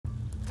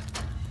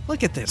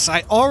Look at this.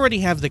 I already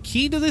have the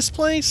key to this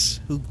place.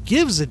 Who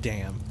gives a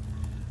damn?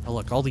 Oh,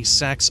 look, all these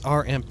sacks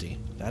are empty.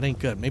 That ain't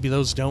good. Maybe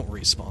those don't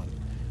respawn.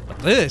 But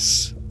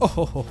this,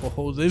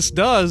 oh, this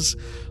does.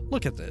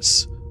 Look at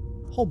this.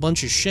 Whole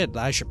bunch of shit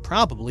that I should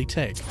probably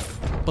take.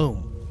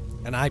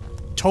 Boom. And I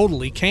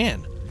totally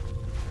can.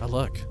 Oh,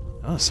 look.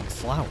 Oh, some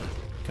flour.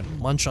 Can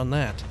munch on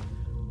that.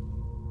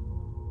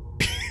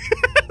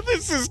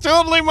 This is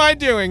totally my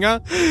doing, huh?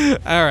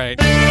 All right.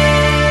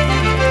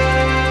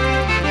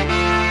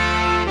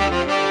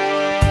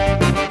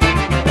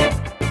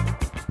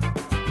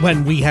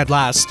 When we had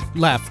last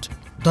left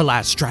the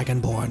last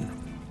Dragonborn,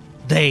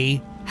 they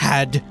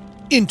had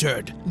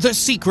entered the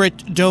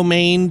secret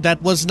domain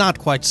that was not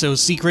quite so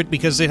secret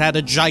because it had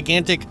a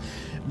gigantic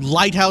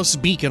lighthouse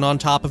beacon on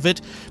top of it,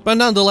 but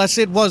nonetheless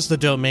it was the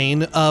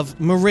domain of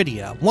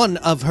Meridia, one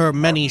of her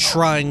many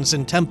shrines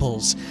and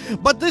temples.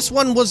 But this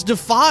one was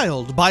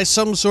defiled by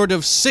some sort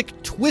of sick,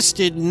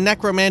 twisted,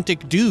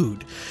 necromantic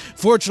dude.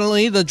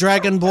 Fortunately, the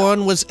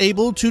Dragonborn was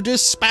able to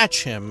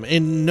dispatch him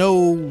in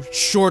no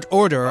short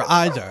order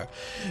either.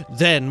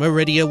 Then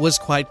Meridia was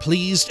quite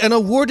pleased and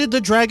awarded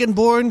the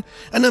Dragonborn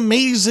an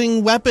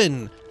amazing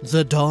weapon,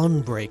 the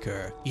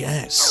Dawnbreaker.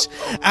 Yes,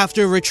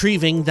 after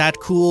retrieving that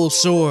cool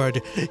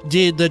sword,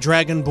 did the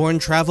Dragonborn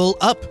travel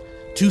up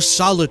to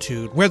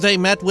Solitude, where they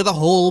met with a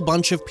whole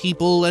bunch of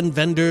people and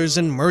vendors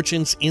and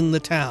merchants in the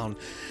town,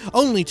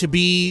 only to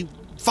be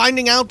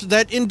finding out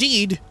that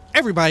indeed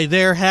everybody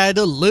there had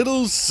a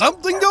little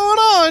something going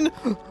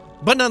on.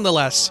 But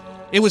nonetheless,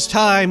 it was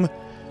time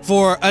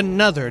for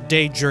another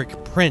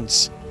Daedric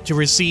prince to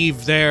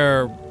receive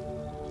it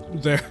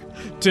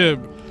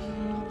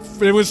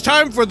was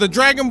time for the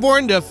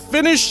Dragonborn to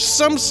finish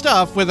some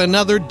stuff with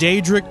another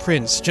Daedric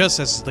prince, just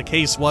as the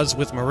case was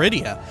with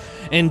Meridia.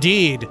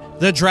 Indeed,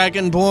 the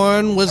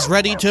Dragonborn was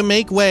ready to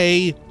make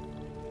way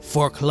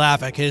for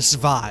Clavicus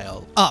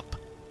Vile up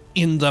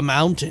in the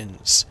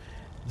mountains.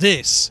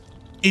 This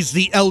is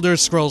the Elder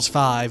Scrolls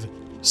V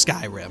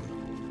Skyrim.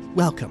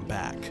 Welcome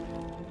back.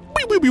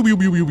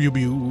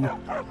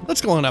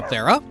 Let's go on up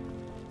there, huh?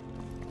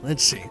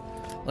 Let's see.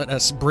 Let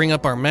us bring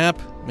up our map,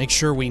 make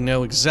sure we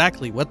know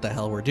exactly what the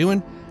hell we're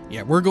doing.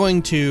 Yeah, we're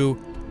going to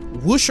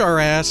whoosh our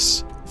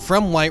ass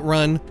from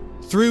Whiterun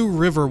through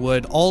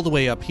Riverwood all the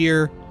way up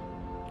here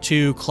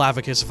to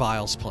Clavicus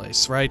Vile's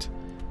place, right?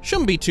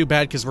 Shouldn't be too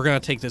bad because we're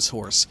going to take this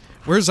horse.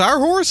 Where's our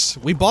horse?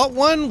 We bought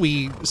one.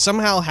 We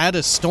somehow had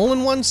a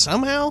stolen one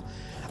somehow.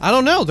 I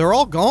don't know. They're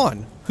all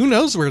gone. Who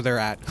knows where they're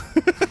at?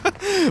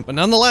 But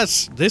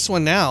nonetheless, this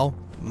one now,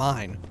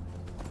 mine.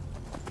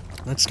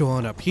 Let's go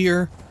on up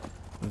here.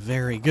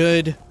 Very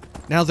good.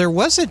 Now, there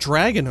was a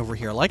dragon over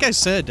here. Like I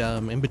said,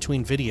 in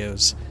between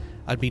videos,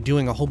 I'd be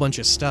doing a whole bunch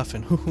of stuff,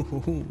 and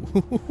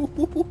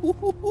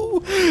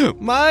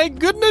my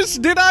goodness,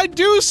 did I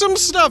do some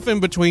stuff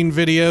in between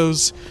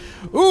videos.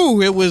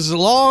 Ooh, it was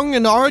long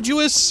and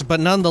arduous,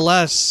 but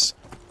nonetheless,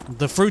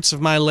 the fruits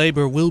of my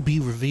labor will be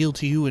revealed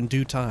to you in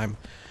due time.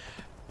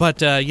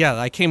 But, yeah,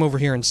 I came over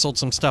here and sold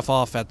some stuff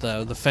off at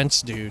the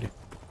fence dude,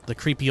 the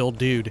creepy old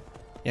dude,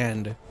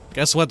 and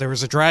guess what? There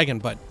was a dragon,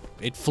 but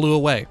it flew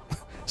away.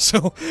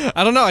 So,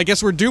 I don't know, I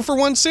guess we're due for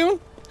one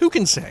soon? Who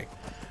can say?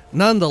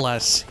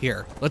 Nonetheless,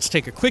 here, let's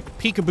take a quick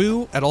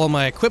peekaboo at all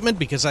my equipment,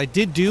 because I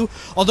did do,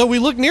 although we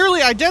look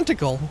nearly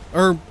identical,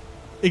 or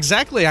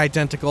exactly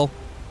identical,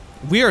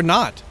 we are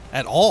not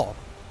at all.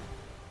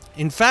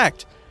 In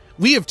fact,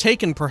 we have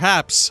taken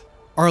perhaps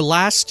our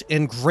last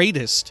and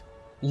greatest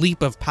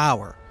leap of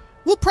power.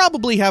 We'll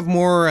probably have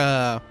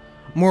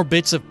more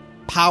bits of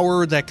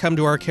power that come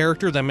to our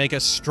character that make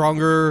us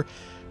stronger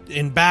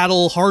in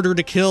battle, harder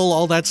to kill,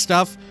 all that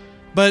stuff.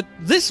 But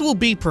this will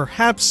be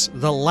perhaps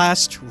the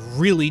last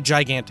really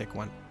gigantic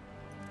one.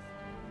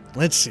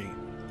 Let's see.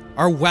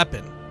 Our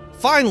weapon.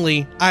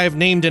 Finally, I have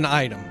named an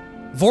item.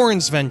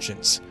 Vorin's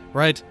Vengeance,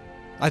 right?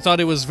 I thought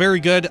it was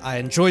very good. I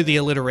enjoyed the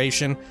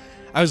alliteration.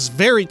 I was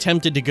very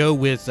tempted to go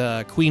with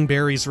Queen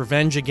Berry's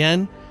Revenge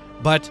again,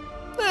 but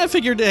I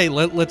figured, hey,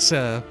 let's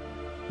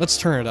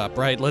turn it up,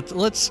 right?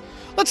 Let's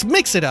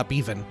mix it up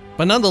even.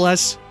 But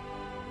nonetheless,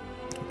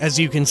 as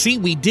you can see,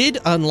 we did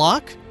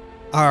unlock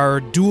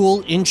our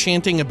dual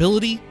enchanting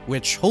ability,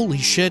 which, holy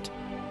shit,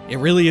 it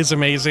really is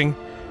amazing.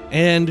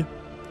 And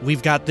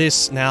we've got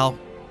this now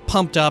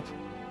pumped up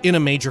in a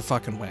major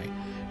fucking way.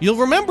 You'll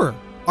remember,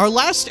 our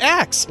last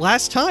axe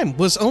last time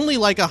was only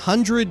like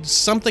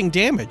 100-something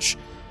damage.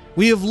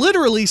 We have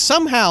literally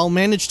somehow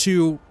managed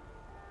to,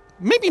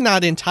 maybe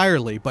not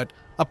entirely, but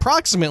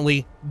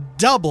approximately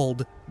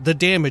doubled the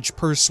damage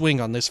per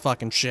swing on this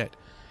fucking shit,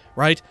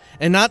 right?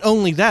 And not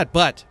only that,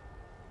 but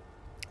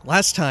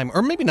last time,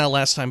 or maybe not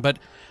last time, but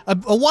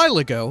a while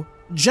ago,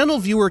 Gentle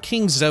Viewer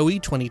King Zoe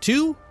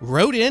 22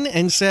 wrote in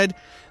and said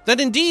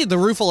that indeed the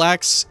Rueful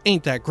Axe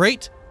ain't that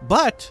great,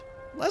 but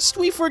lest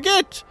we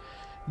forget,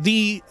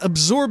 the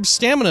absorbed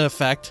stamina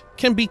effect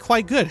can be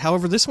quite good.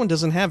 However, this one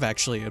doesn't have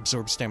actually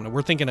absorbed stamina.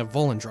 We're thinking of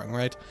Volendrung,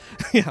 right?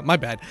 Yeah, my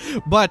bad.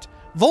 But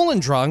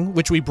Volendrung,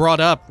 which we brought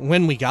up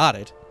when we got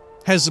it,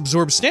 has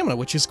absorbed stamina,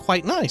 which is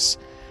quite nice.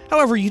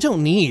 However, you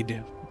don't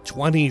need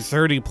 20,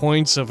 30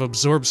 points of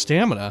absorbed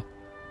stamina.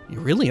 You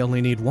really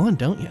only need 1,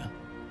 don't you?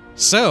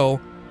 So,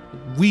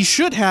 we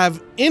should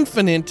have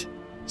infinite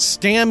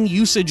stam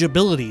usage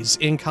abilities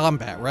in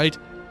combat, right?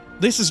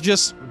 This is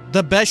just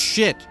the best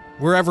shit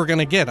we're ever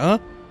gonna get, huh?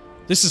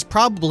 This is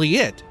probably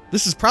it.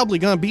 This is probably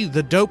gonna be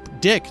the dope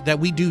dick that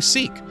we do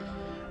seek.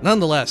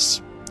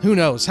 Nonetheless, who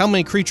knows how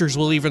many creatures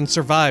will even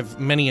survive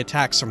many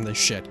attacks from this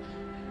shit.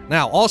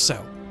 Now,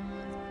 also,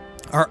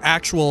 our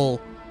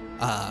actual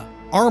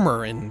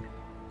armor and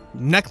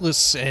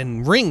necklace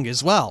and ring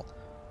as well.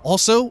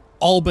 Also,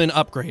 all been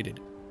upgraded.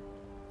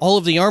 All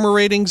of the armor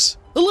ratings,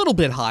 a little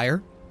bit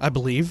higher, I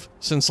believe,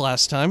 since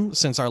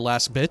our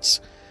last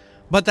bits.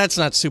 But that's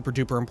not super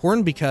duper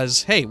important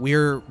because, hey, we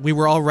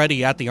were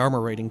already at the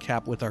armor rating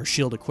cap with our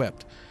shield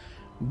equipped.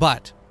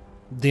 But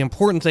the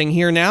important thing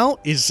here now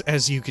is,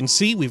 as you can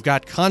see, we've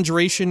got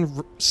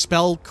conjuration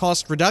spell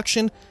cost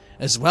reduction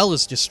as well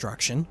as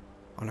destruction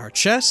on our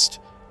chest,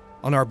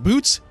 on our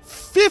boots,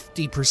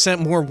 50%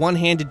 more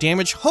one-handed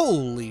damage.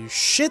 Holy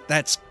shit,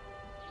 that's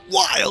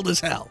wild as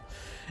hell.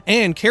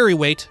 And carry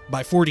weight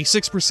by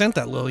 46%,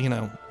 that little, you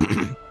know,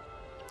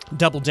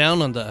 double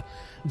down on the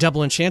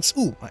double enchants.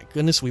 Ooh, my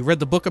goodness, we read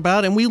the book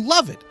about it and we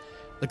love it.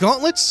 The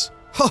gauntlets,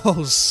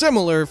 oh,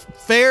 similar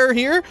fare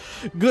here.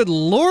 Good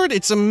lord,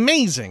 it's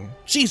amazing.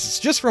 Jesus,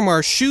 just from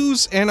our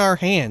shoes and our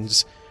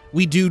hands,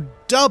 we do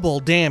double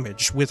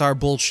damage with our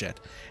bullshit.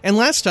 And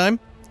last time,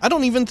 I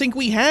don't even think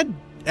we had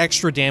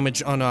extra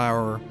damage on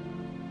our,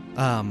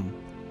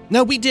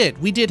 no, we did.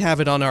 We did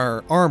have it on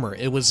our armor.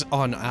 It was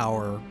on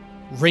our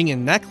ring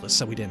and necklace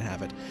that we didn't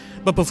have it.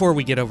 But before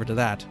we get over to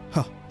that,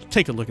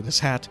 take a look at this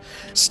hat.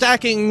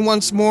 Stacking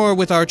once more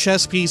with our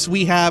chest piece,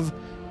 we have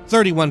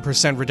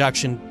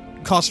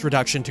 31% cost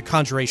reduction to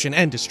conjuration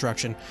and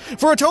destruction,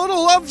 for a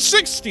total of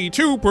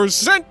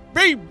 62%,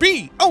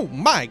 baby! Oh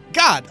my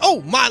god!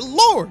 Oh my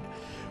lord!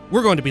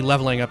 We're going to be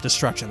leveling up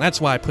destruction.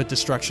 That's why I put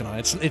destruction on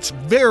it. It's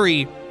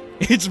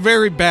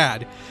very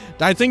bad.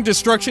 I think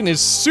destruction is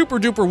super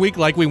duper weak,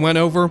 like we went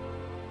over.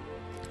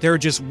 There are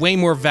just way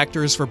more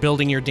vectors for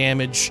building your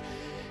damage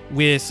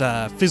with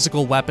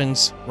physical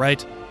weapons,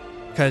 right?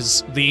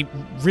 Because the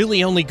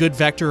really only good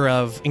vector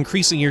of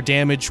increasing your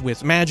damage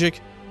with magic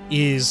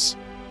is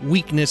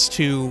weakness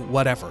to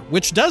whatever,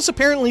 which does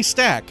apparently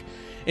stack.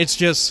 It's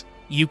just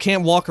you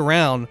can't walk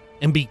around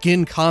and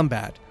begin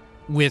combat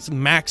with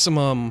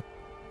maximum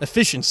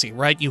efficiency,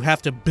 right? You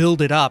have to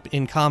build it up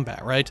in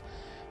combat, right?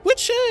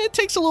 Which it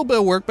takes a little bit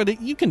of work,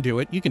 but you can do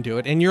it. You can do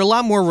it. And you're a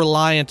lot more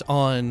reliant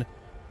on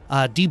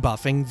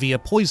debuffing via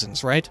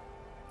poisons, right?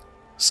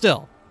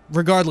 Still,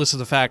 regardless of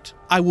the fact,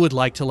 I would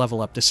like to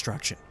level up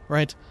destruction,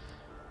 right?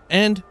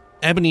 And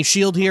ebony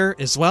shield here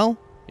as well.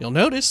 You'll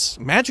notice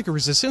magic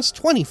resistance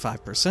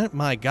 25%.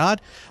 My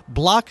god.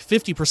 Block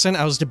 50%.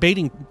 I was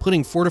debating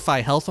putting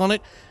fortify health on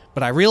it,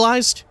 but I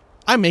realized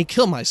I may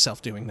kill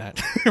myself doing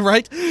that,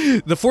 right?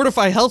 The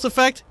fortify health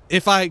effect,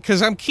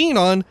 because I'm keen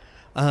on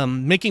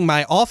making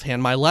my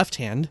offhand, my left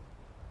hand,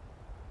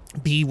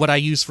 be what I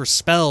use for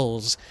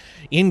spells,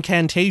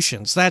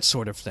 incantations, that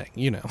sort of thing,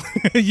 you know.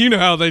 You know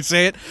how they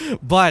say it.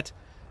 But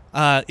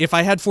if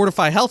I had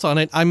fortify health on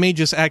it, I may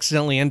just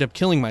accidentally end up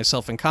killing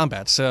myself in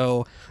combat.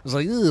 So I was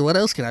like, ooh, what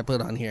else can I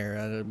put on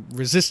here?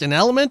 Resist an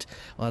element?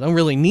 Well, I don't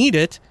really need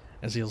it,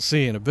 as you'll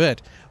see in a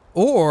bit.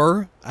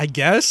 Or, I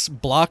guess,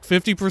 block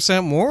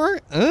 50%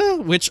 more?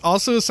 Which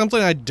also is something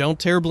I don't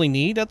terribly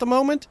need at the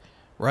moment,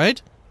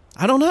 right?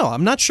 I don't know.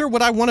 I'm not sure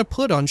what I want to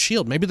put on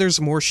shield. Maybe there's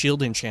more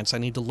shield enchants. I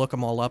need to look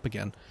them all up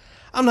again.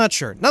 I'm not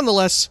sure.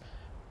 Nonetheless,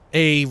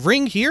 a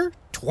ring here,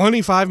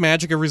 25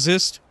 magicka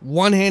resist,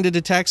 one-handed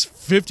attacks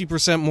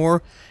 50%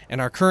 more, and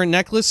our current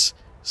necklace,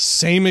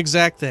 same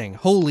exact thing.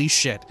 Holy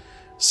shit.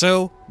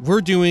 So,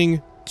 we're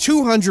doing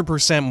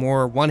 200%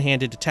 more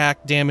one-handed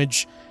attack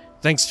damage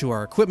thanks to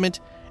our equipment,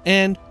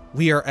 and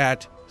we are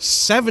at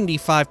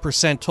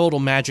 75% total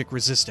magic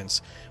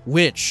resistance,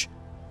 which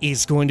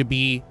is going to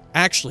be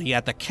actually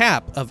at the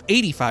cap of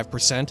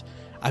 85%,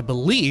 I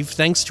believe,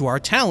 thanks to our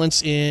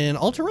talents in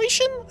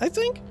alteration, I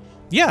think?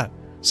 Yeah,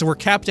 so we're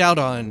capped out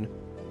on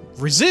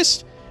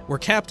resist, we're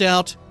capped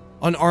out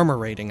on armor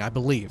rating, I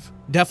believe.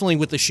 Definitely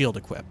with the shield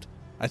equipped.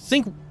 I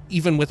think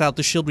even without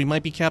the shield we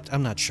might be capped,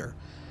 I'm not sure.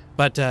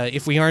 But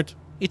if we aren't,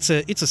 it's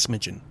a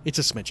smidgen. It's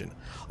a smidgen.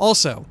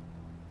 Also,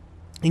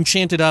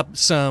 enchanted up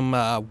some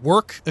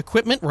work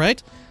equipment,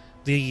 right?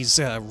 These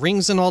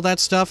rings and all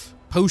that stuff.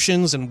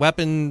 Potions and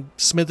weapon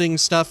smithing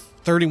stuff,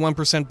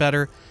 31%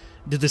 better.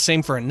 Did the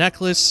same for a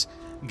necklace.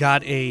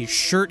 Got a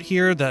shirt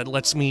here that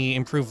lets me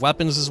improve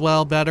weapons as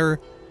well better.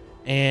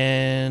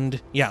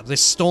 And yeah, this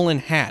stolen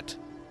hat.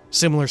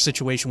 Similar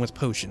situation with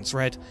potions,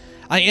 right?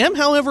 I am,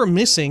 however,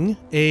 missing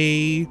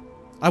a...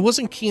 I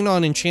wasn't keen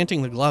on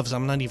enchanting the gloves.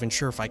 I'm not even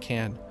sure if I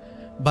can.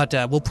 But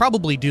we'll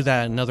probably do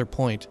that at another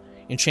point.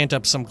 Enchant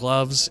up some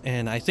gloves,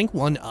 and I think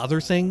one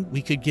other thing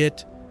we could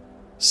get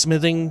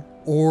smithing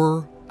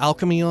or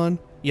alchemy on.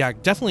 Yeah,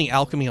 definitely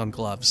alchemy on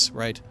gloves,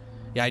 right?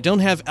 Yeah, I don't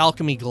have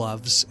alchemy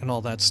gloves and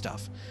all that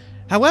stuff.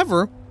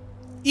 However,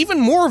 even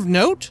more of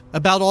note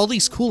about all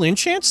these cool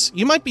enchants,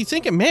 you might be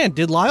thinking, man,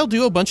 did Lyle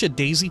do a bunch of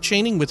daisy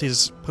chaining with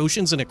his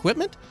potions and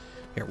equipment?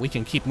 Here, we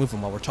can keep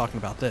moving while we're talking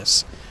about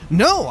this.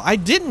 No, I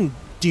didn't,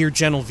 dear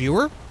gentle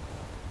viewer.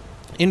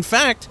 In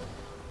fact,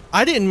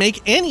 I didn't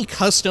make any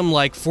custom,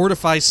 like,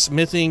 fortify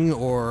smithing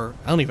or...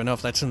 I don't even know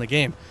if that's in the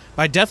game.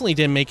 But I definitely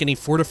didn't make any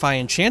fortify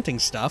enchanting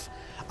stuff.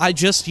 I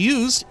just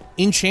used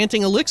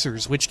enchanting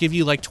elixirs, which give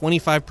you, like,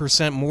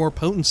 25% more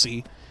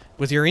potency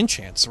with your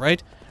enchants,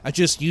 right? I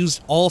just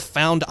used all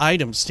found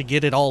items to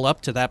get it all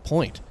up to that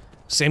point.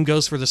 Same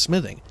goes for the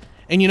smithing.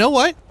 And you know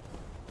what?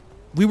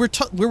 We were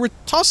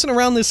tossing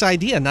around this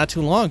idea not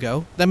too long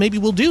ago that maybe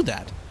we'll do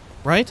that,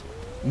 right?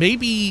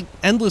 Maybe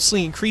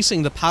endlessly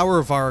increasing the power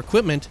of our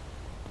equipment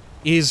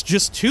is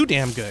just too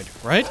damn good,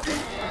 right?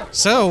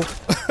 So,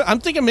 I'm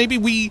thinking maybe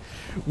we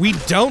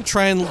don't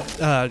try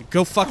and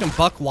go fucking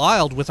buck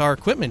wild with our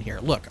equipment here.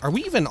 Look, are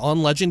we even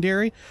on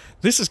Legendary?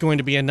 This is going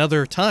to be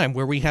another time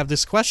where we have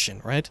this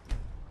question, right?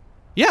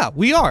 Yeah,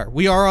 we are.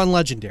 We are on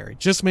Legendary.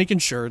 Just making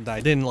sure that I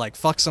didn't, like,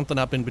 fuck something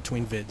up in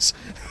between vids.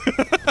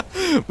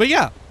 But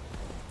yeah,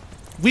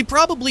 we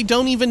probably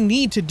don't even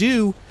need to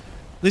do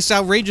this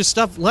outrageous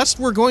stuff, lest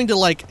we're going to,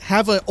 like,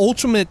 have an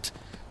ultimate,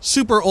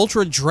 super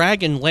ultra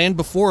dragon land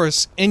before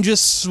us and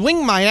just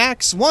swing my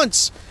axe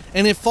once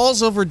and it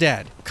falls over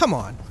dead. Come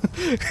on.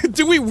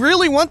 Do we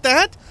really want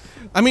that?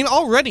 I mean,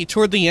 already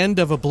toward the end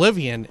of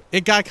Oblivion,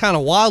 it got kind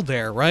of wild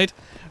there, right?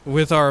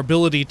 With our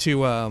ability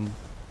to,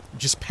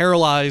 just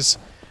paralyze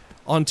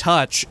on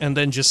touch and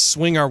then just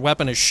swing our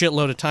weapon a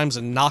shitload of times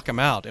and knock him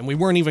out. And we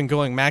weren't even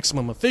going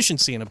maximum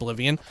efficiency in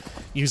Oblivion,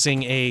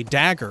 using a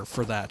dagger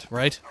for that,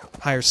 right?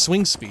 Higher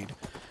swing speed.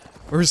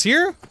 Whereas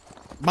here,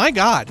 my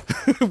god,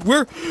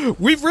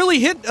 we've really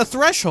hit a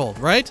threshold,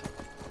 right?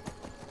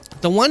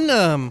 The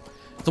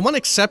one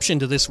exception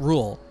to this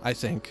rule, I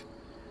think,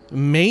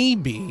 may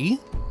be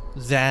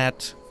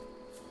that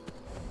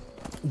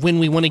when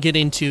we want to get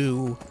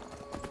into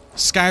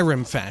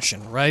Skyrim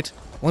fashion, right?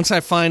 Once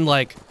I find,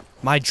 like,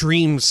 my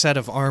dream set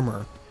of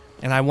armor,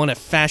 and I want to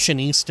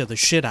fashionista the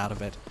shit out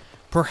of it,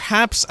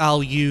 perhaps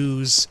I'll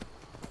use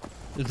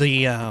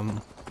the,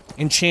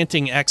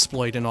 enchanting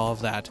exploit and all of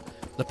that.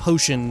 The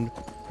potion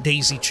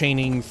daisy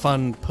chaining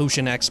fun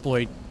potion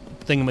exploit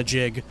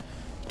thingamajig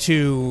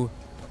to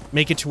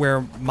make it to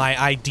where my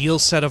ideal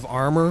set of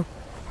armor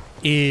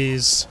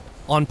is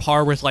on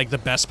par with, like, the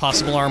best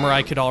possible armor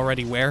I could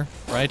already wear,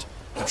 right?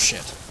 Oh,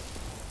 shit.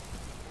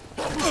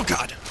 Oh,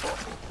 God.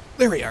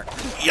 There we are.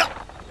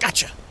 Yup.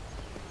 Gotcha.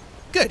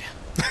 Good.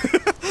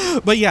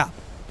 But yeah,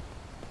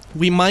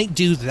 we might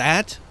do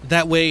that.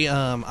 That way,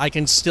 I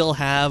can still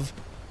have...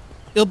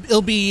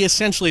 It'll be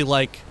essentially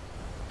like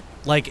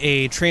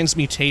a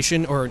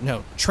transmutation, or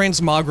no,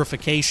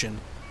 transmogrification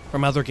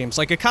from other games.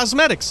 Like a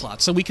cosmetic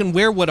slot, so we can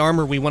wear what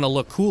armor we want to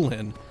look cool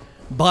in,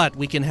 but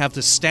we can have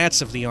the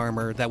stats of the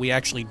armor that we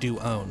actually do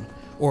own,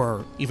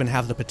 or even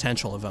have the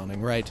potential of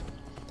owning, right?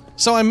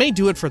 So I may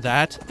do it for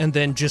that, and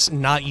then just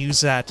not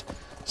use that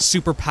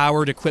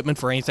super-powered equipment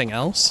for anything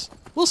else.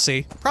 We'll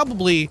see.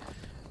 Probably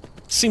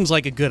seems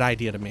like a good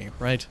idea to me,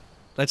 right?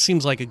 That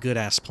seems like a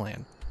good-ass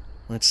plan.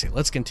 Let's see.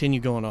 Let's continue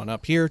going on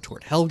up here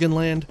toward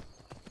Helgenland.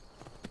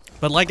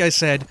 But like I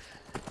said,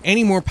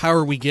 any more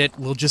power we get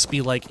will just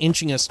be like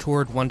inching us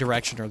toward one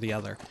direction or the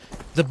other.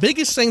 The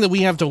biggest thing that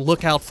we have to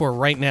look out for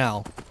right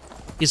now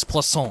is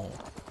poisson.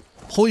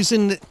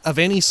 Poison of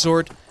any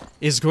sort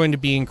is going to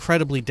be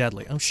incredibly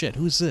deadly. Oh shit,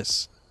 who's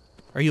this?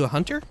 Are you a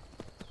hunter?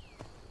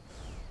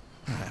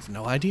 I have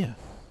no idea.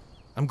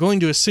 I'm going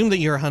to assume that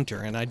you're a hunter,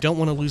 and I don't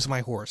want to lose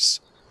my horse.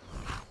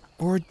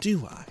 Or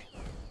do I?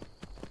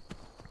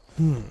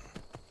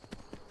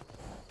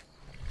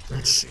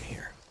 Let's see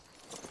here.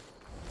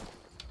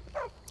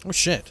 Oh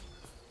shit.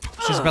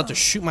 She's about to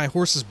shoot my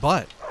horse's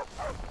butt.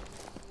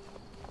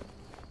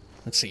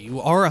 Let's see, you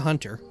are a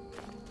hunter.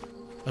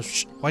 Oh,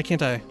 why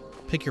can't I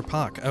pick your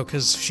pock? Oh,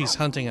 because she's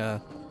hunting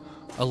a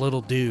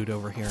little dude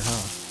over here,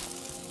 huh?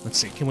 Let's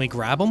see, can we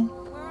grab him?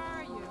 Where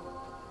are you?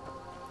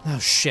 Oh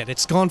shit,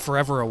 it's gone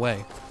forever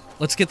away.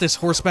 Let's get this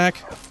horse back.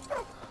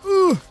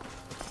 Ooh.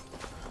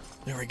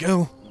 There we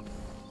go.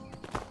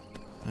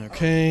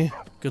 Okay,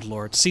 good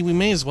lord. See, we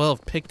may as well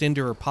have picked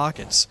into her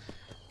pockets,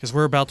 because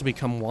we're about to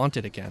become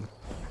wanted again.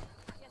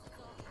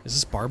 Is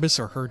this Barbas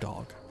or her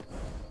dog?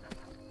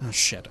 Oh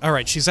shit.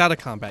 Alright, she's out of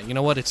combat. You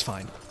know what? It's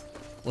fine.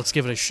 Let's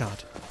give it a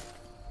shot.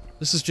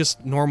 This is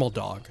just normal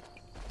dog.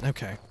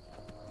 Okay.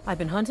 I've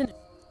been hunting.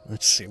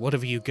 Let's see, what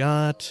have you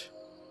got?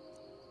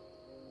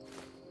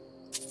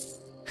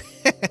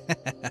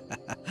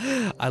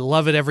 I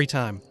love it every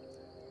time.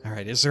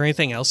 Alright, is there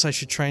anything else I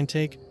should try and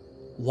take?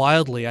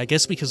 Wildly, I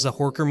guess because the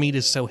horker meat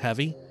is so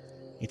heavy,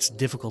 it's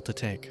difficult to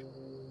take.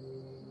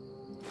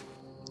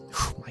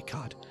 Oh my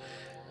god.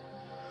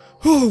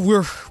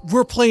 Oh,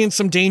 we're playing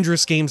some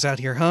dangerous games out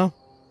here, huh?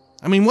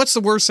 I mean, what's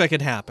the worst that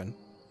could happen?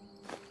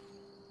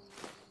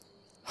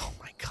 Oh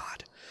my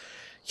god.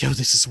 Yo,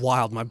 this is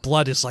wild. My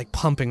blood is like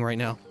pumping right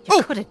now.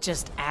 You could have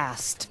just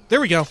asked. There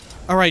we go.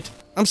 Alright,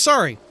 I'm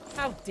sorry.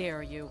 How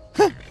dare you?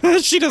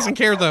 She doesn't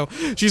care, though.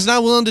 She's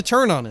not willing to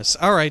turn on us.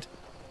 Alright.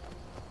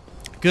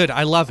 Good,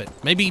 I love it.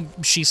 Maybe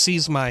she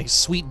sees my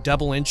sweet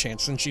double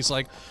enchants and she's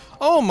like,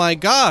 oh my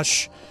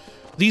gosh,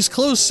 these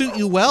clothes suit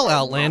you well,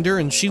 Outlander,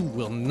 and she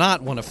will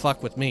not want to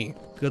fuck with me.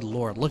 Good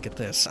lord, look at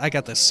this. I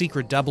got the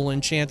secret double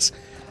enchants.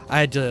 I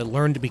had to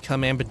learn to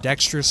become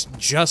ambidextrous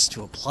just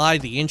to apply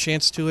the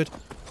enchants to it.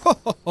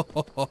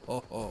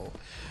 Oh,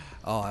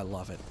 I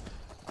love it.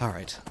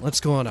 Alright, let's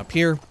go on up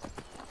here.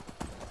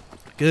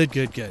 Good,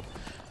 good, good.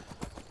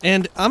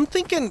 And I'm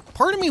thinking,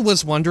 part of me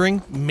was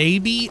wondering,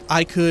 maybe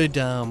I could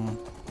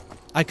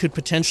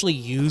potentially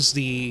use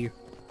the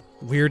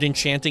weird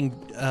enchanting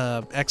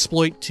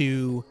exploit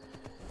to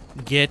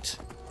get,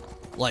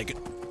 like,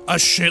 a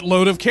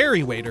shitload of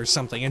carry weight or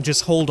something and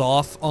just hold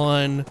off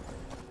on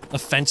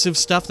offensive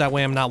stuff. That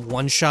way I'm not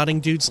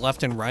one-shotting dudes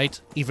left and right,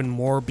 even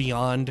more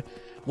beyond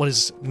what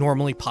is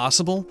normally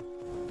possible.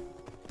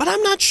 But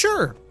I'm not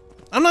sure.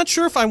 I'm not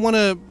sure if I want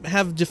to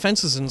have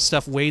defenses and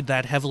stuff weighed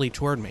that heavily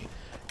toward me.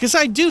 Because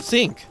I do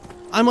think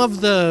I'm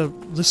of the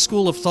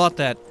school of thought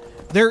that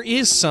there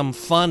is some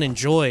fun and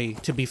joy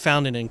to be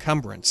found in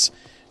encumbrance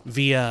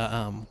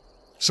via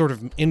sort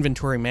of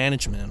inventory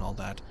management and all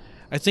that.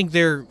 I think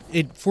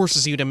it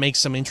forces you to make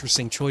some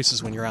interesting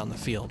choices when you're out in the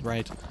field,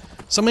 right?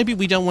 So maybe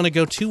we don't want to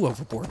go too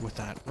overboard with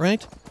that,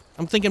 right?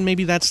 I'm thinking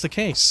maybe that's the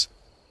case.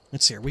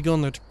 Let's see, are we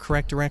going the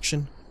correct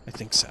direction? I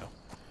think so.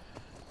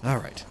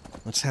 Alright,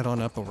 let's head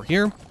on up over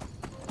here.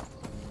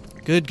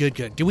 Good, good,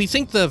 good. Do we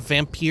think the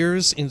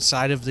vampires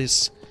inside of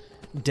this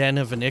den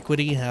of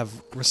iniquity have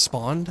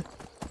respawned?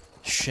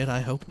 Shit,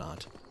 I hope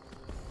not.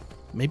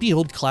 Maybe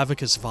old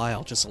Clavicus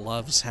Vile just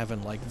loves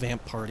having, like,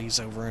 vamp parties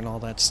over and all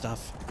that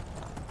stuff.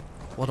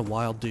 What a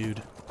wild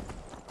dude.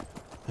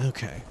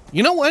 Okay.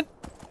 You know what?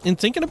 In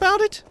thinking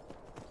about it,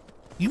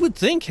 you would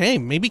think, hey,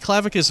 maybe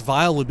Clavicus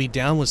Vile would be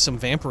down with some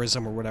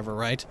vampirism or whatever,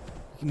 right?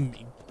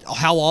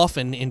 How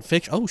often in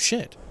fiction... Oh,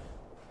 shit.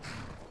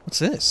 What's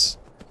this?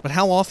 But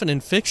how often in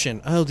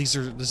fiction... Oh, this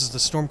is the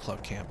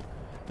Stormcloak camp.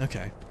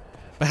 Okay.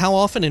 But how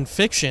often in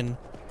fiction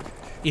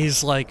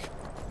is, like,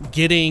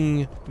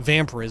 getting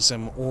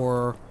vampirism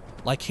or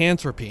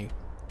lycanthropy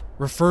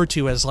referred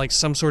to as, like,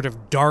 some sort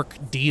of dark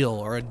deal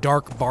or a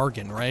dark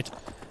bargain, right?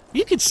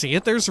 You could see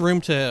it. There's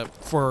room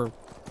for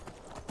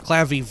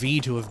Clavy V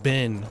to have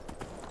been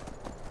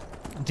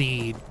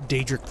the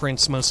Daedric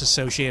prince most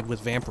associated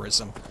with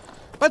vampirism.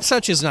 But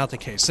such is not the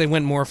case. They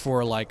went more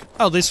for, like,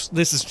 oh, this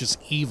is just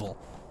evil.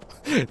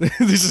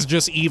 This is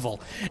just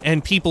evil.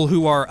 And people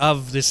who are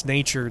of this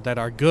nature that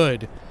are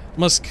good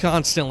must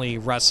constantly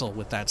wrestle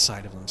with that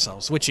side of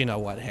themselves. Which, you know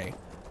what, hey,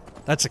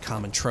 that's a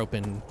common trope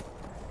in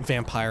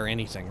vampire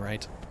anything,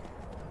 right?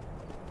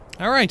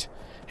 Alright.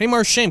 Hey,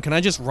 Marshame, can I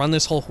just run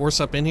this whole horse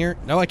up in here?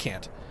 No, I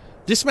can't.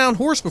 Dismount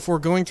horse before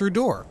going through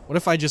door. What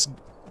if I just...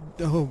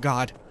 Oh,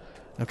 God.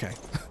 Okay.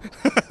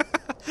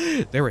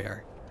 There we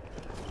are.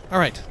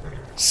 Alright.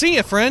 See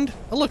ya, friend.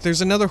 Oh, look,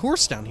 there's another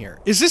horse down here.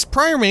 Is this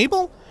Prior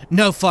Mabel?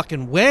 No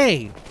fucking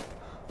way.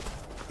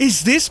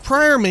 Is this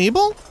Prior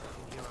Mabel?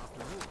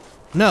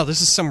 No,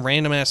 this is some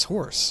random-ass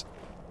horse.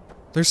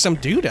 There's some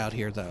dude out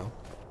here, though.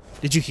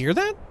 Did you hear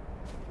that?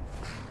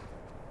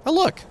 Oh,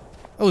 look.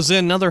 Oh, is it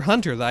another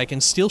hunter that I can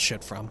steal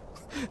shit from?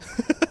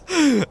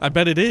 I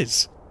bet it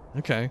is.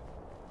 Okay.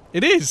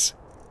 It is.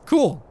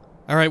 Cool.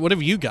 Alright, what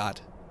have you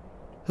got?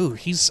 Ooh,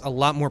 he's a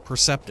lot more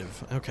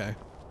perceptive. Okay.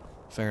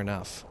 Fair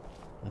enough.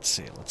 Let's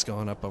see. Let's go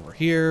on up over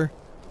here.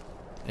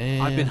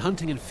 And... I've been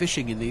hunting and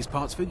fishing in these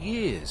parts for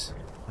years.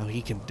 Oh,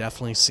 he can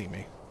definitely see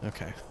me.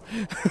 Okay.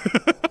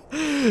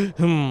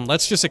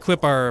 Let's just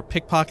equip our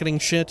pickpocketing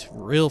shit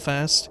real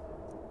fast.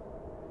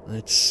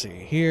 Let's see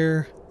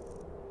here.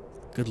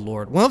 Good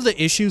lord. One of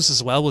the issues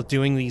as well with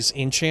doing these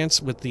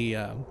enchants with the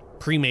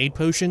pre-made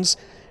potions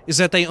is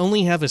that they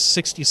only have a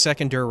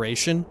 60-second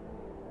duration.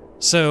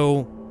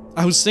 So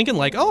I was thinking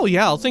like, oh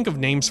yeah, I'll think of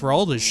names for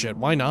all this shit.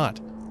 Why not?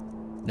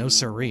 No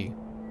siree.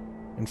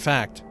 In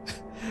fact,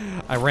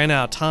 I ran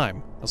out of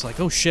time. I was like,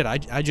 oh shit,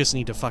 I just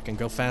need to fucking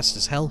go fast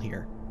as hell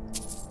here.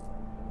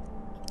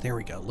 There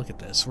we go. Look at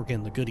this. We're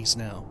getting the goodies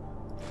now.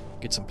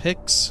 Get some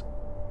picks.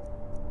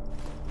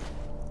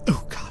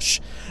 Oh gosh.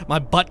 My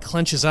butt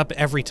clenches up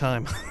every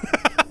time.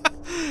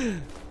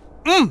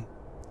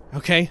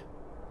 Okay.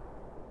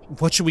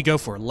 What should we go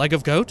for? Leg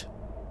of goat?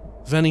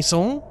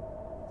 Venison?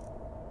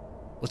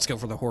 Let's go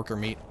for the horker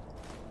meat.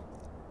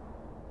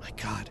 My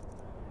god.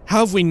 How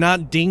have we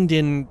not dinged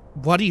in...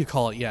 What do you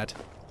call it yet?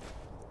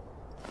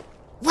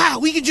 Wow,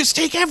 we could just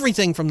take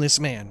everything from this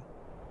man.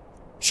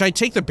 Should I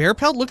take the bear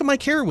pelt? Look at my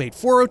carry weight.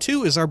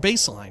 402 is our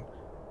baseline.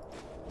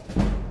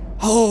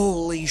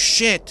 Holy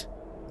shit.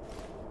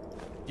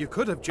 You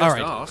could have just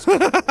asked.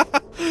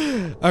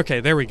 Okay,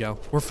 there we go.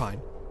 We're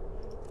fine.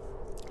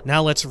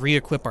 Now let's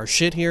re-equip our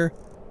shit here.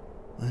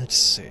 Let's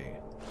see.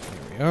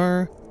 Here we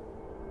are.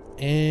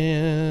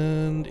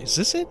 And... is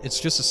this it? It's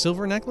just a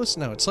silver necklace?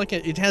 No, it's like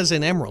it has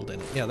an emerald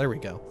in it. Yeah, there we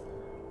go.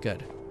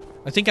 Good.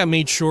 I think I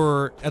made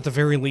sure, at the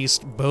very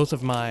least, both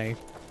of my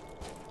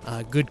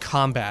good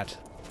combat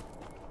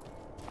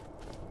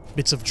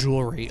bits of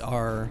jewelry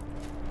are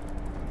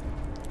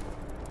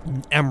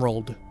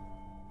emerald,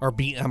 or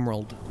be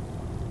emerald.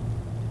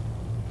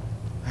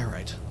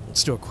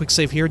 Let's do a quick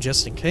save here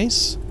just in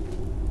case.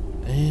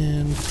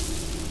 And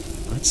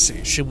let's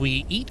see, should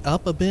we eat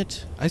up a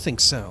bit? I think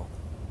so.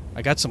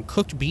 I got some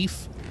cooked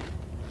beef.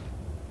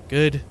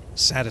 Good.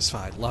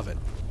 Satisfied. Love it.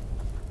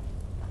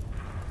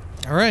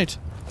 Alright.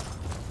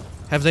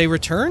 Have they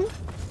returned?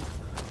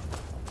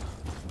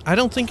 I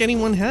don't think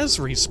anyone has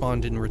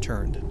respawned and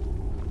returned.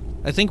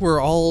 I think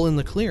we're all in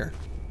the clear.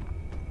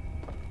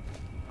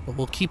 But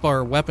we'll keep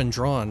our weapon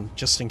drawn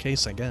just in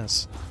case, I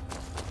guess.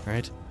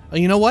 Alright. Oh,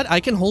 you know what?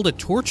 I can hold a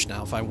torch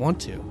now if I want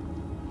to.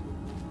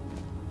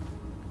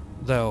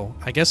 Though,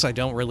 I guess I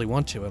don't really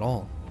want to at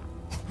all.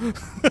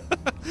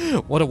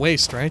 What a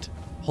waste, right?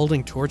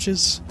 Holding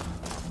torches?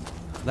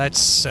 That's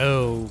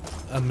so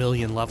a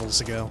million levels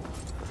ago.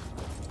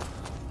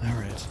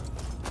 Alright.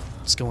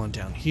 Let's go on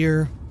down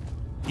here.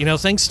 You know,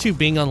 thanks to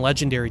being on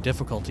legendary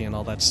difficulty and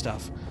all that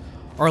stuff,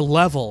 our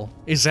level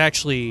is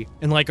actually,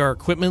 in like our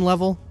equipment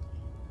level,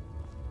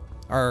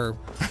 our,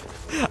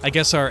 I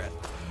guess our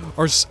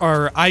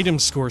item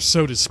score,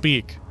 so to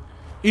speak,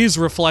 is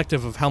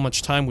reflective of how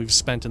much time we've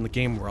spent in the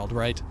game world,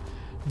 right?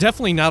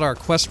 Definitely not our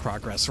quest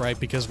progress, right?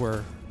 Because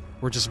we're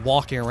just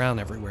walking around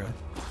everywhere.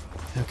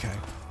 Okay.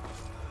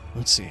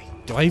 Let's see.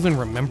 Do I even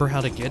remember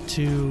how to get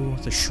to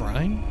the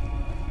shrine?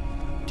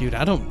 Dude,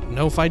 I don't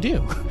know if I do.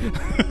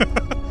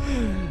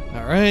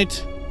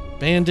 Alright.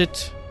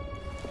 Bandit.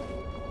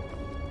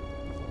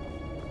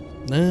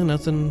 Nah,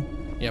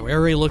 nothing. Yeah, we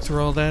already looked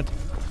through all that.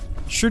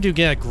 Sure do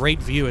get a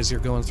great view as you're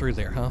going through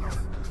there, huh?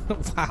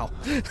 Wow.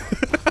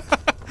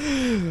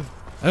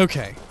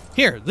 Okay.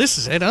 Here, this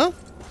is it, huh?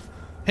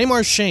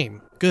 Haymar's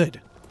Shame.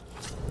 Good.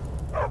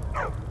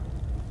 I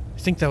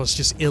think that was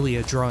just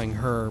Ilya drawing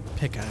her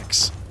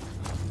pickaxe.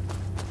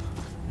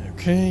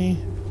 Okay.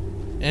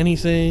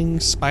 Anything?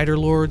 Spider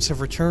Lords have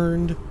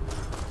returned?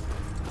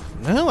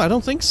 No, I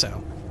don't think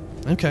so.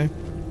 Okay.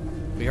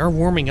 We are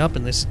warming up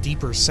in this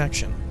deeper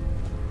section.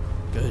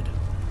 Good.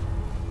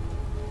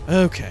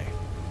 Okay.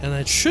 And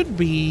that should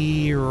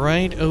be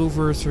right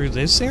over through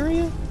this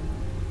area?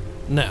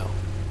 No.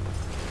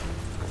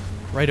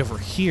 Right over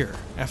here,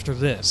 after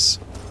this.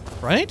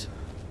 Right?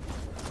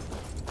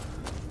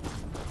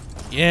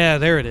 Yeah,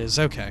 there it is.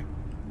 Okay.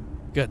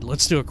 Good.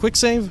 Let's do a quick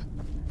save.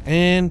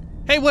 And...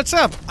 hey, what's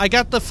up? I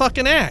got the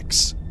fucking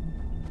axe.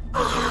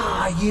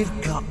 Ah,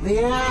 you've got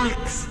the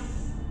axe.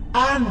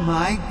 And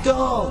my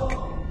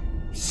dog.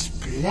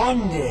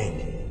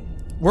 Splendid.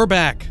 We're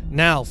back.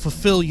 Now,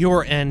 fulfill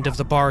your end of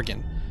the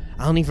bargain.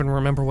 I don't even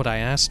remember what I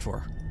asked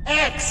for.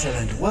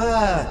 Excellent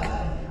work.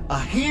 A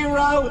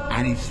hero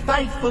and his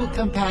faithful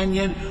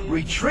companion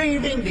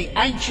retrieving the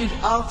ancient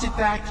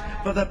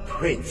artifact for the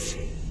prince.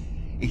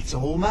 It's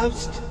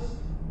almost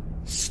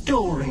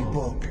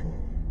storybook.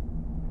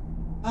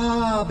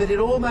 Ah, but it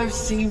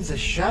almost seems a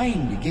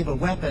shame to give a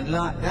weapon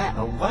like that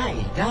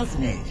away,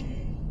 doesn't it?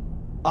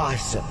 I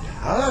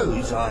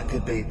suppose I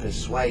could be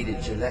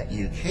persuaded to let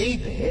you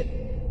keep it.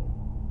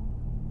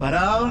 But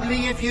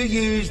only if you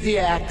use the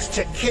axe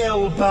to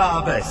kill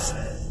Barbas.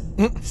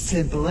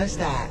 Simple as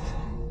that.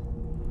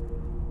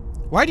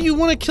 Why do you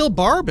want to kill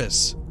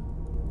Barbas?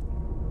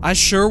 I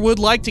sure would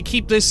like to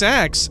keep this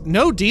axe.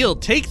 No deal.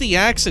 Take the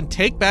axe and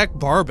take back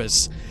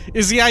Barbas.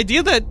 Is the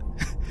idea that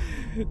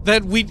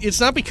it's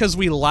not because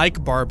we like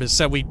Barbas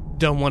that we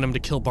don't want him to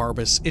kill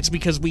Barbas. It's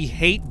because we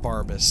hate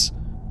Barbas.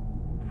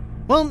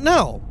 Well,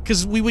 no,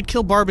 because we would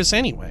kill Barbas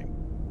anyway.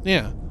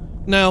 Yeah.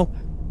 No,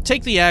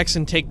 take the axe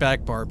and take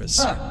back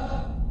Barbas.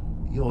 Huh.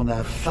 You're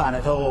no fun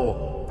at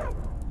all.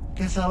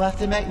 Guess I'll have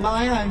to make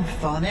my own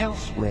fun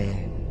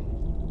elsewhere.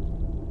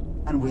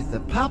 And with the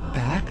pup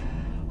back,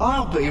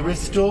 I'll be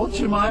restored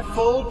to my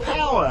full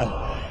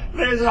power.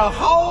 There's a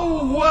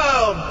whole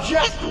world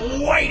just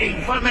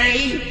waiting for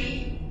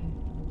me!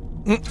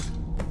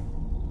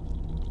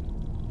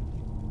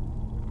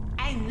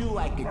 I knew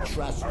I could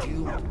trust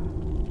you.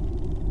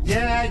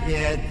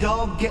 Yeah,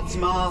 dog gets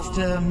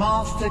master,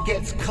 master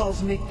gets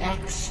cosmic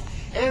axe.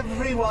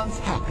 Everyone's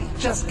happy.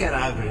 Just get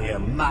over here,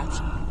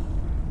 mutt.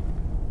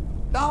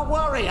 Don't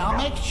worry, I'll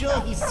make sure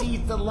he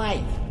sees the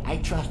light. I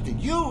trusted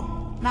you.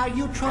 Now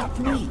you trust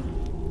me.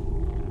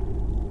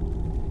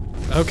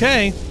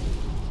 Okay.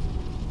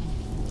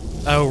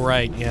 Oh,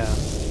 right, yeah.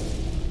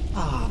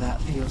 Ah,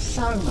 that feels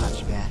so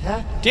much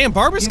better. Damn,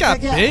 Barbas got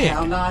forget big.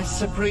 How nice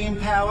supreme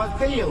power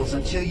feels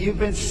until you've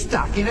been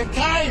stuck in a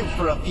cave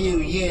for a few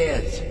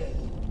years.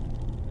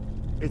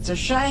 It's a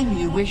shame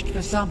you wished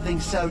for something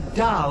so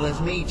dull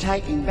as me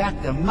taking back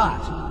the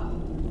mutt.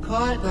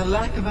 Quite the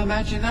lack of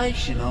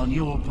imagination on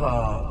your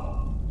part.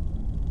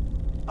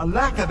 A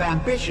lack of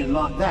ambition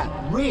like that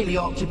really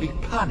ought to be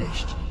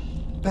punished.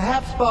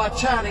 Perhaps by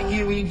turning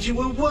you into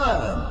a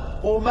worm,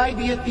 or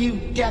maybe a few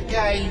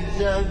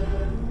decades of...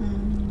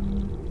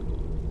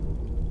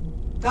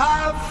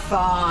 Oh,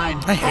 fine.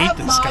 I hate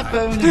this guy. Have my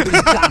boon and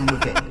be done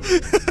with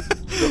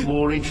it. Got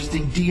more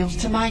interesting deals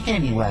to make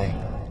anyway.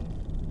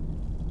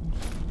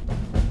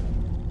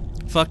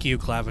 Fuck you,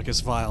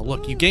 Clavicus Vile.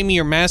 Look, you gave me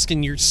your mask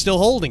and you're still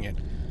holding it.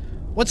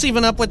 What's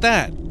even up with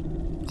that?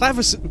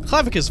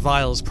 Clavicus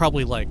Vile is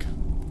probably like...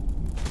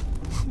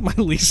 my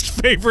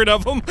least favorite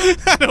of them.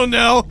 I don't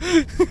know.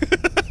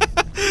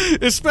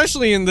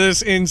 Especially in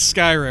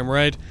Skyrim,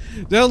 right?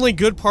 The only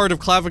good part of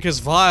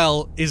Clavicus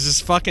Vile is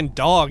his fucking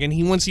dog, and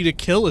he wants you to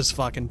kill his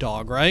fucking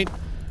dog, right?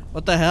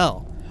 What the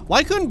hell?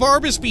 Why couldn't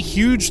Barbas be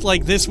huge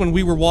like this when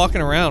we were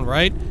walking around,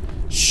 right?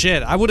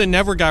 Shit, I would have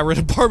never got rid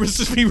of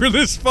Barbas if he were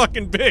this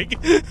fucking big.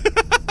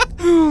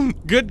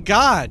 Good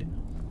God.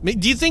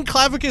 Do you think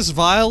Clavicus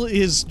Vile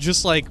is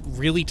just, like,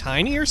 really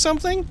tiny or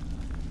something?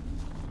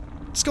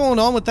 What's going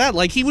on with that?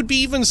 Like, he would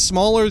be even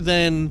smaller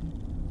than,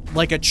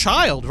 like, a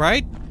child,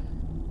 right?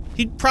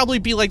 He'd probably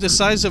be like the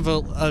size of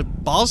a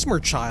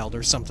Bosmer child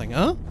or something,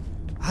 huh?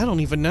 I don't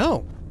even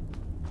know.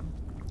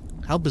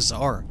 How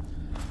bizarre.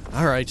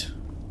 Alright.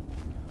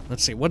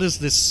 Let's see, what does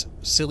this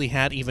silly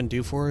hat even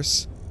do for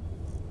us?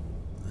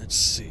 Let's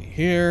see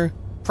here.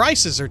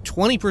 Prices are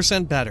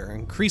 20% better.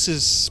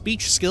 Increases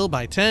speech skill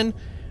by 10.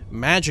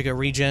 Magicka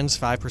regens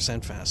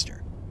 5%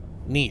 faster.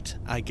 Neat,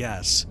 I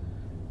guess.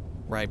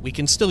 Right, we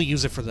can still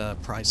use it for the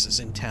prices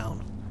in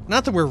town.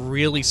 Not that we're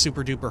really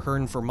super duper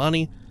hurting for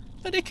money,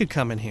 but it could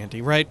come in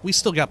handy, right? We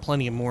still got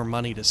plenty of more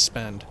money to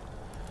spend.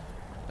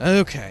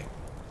 Okay.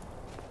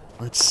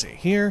 Let's see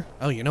here.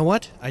 Oh, you know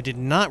what? I did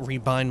not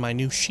rebind my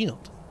new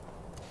shield.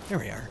 There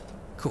we are.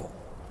 Cool.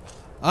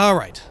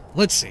 Alright,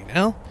 let's see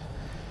now.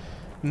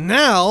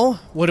 Now,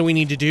 what do we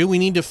need to do? We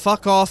need to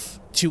fuck off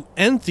to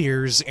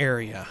Enthir's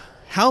area.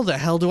 How the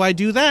hell do I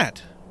do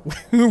that?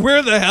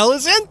 Where the hell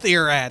is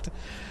Enthir at?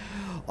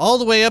 All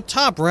the way up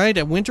top, right?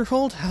 At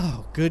Winterhold?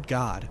 Oh, good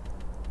God.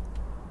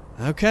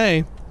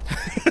 Okay.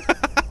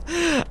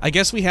 I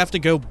guess we have to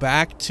go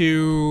back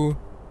to...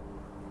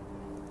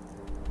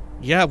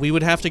 Yeah, we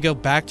would have to go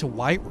back to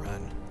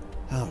Whiterun.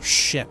 Oh,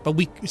 shit. But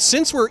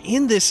since we're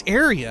in this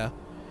area,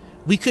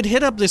 we could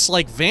hit up this,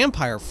 like,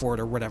 vampire fort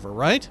or whatever,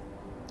 right?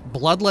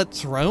 Bloodlet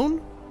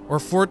Throne? Or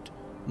Fort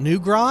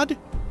Newgrod?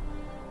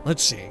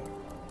 Let's see.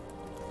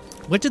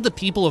 What did the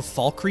people of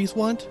Falkreath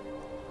want?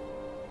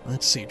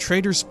 Let's see.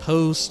 Trader's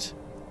Post.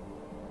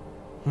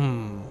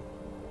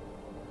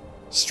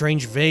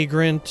 Strange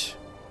Vagrant.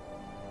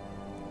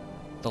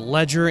 The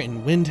Ledger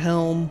in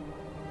Windhelm.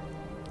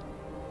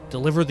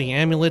 Deliver the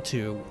amulet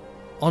to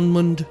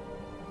Onmund.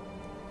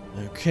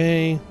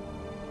 Okay.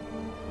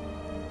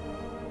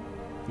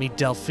 Meet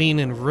Delphine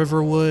in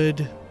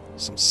Riverwood.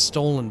 Some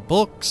stolen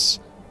books.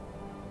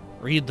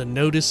 Read the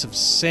notice of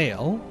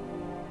sale.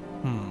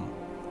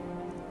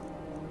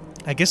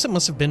 I guess it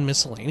must have been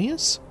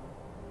miscellaneous?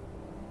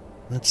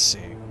 Let's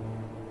see.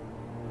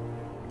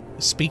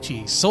 Speak to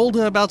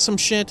Isolde about some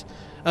shit.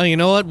 Oh, you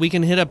know what? We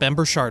can hit up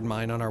Embershard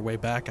mine on our way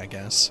back, I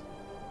guess.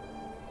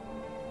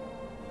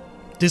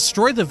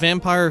 Destroy the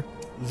vampire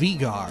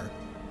Vigar.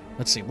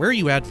 Let's see, where are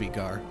you at,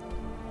 Vigar?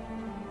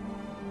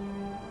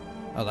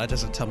 Oh, that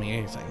doesn't tell me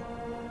anything.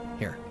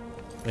 Here.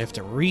 We have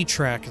to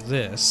retrack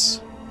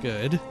this.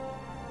 Good.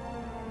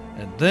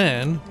 And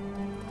then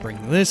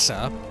bring this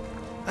up.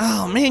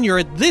 Oh, man, you're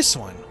at this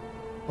one.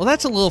 Well,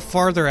 that's a little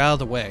farther out of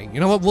the way. You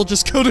know what? We'll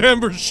just go to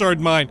Embershard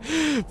mine.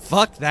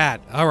 Fuck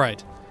that. All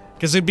right.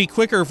 Because it'd be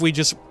quicker if we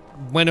just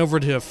went over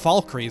to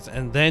Falkreath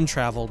and then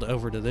traveled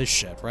over to this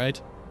shit,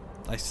 right?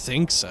 I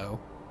think so.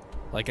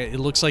 Like, it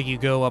looks like you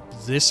go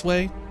up this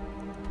way,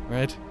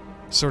 right?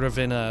 Sort of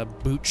in a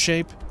boot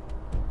shape.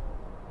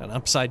 An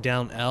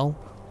upside-down L.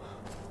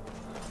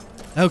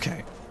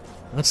 Okay.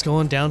 Let's go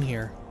on down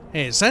here.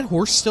 Hey, is that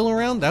horse still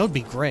around? That would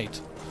be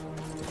great.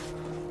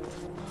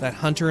 That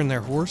hunter and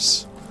their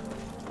horse.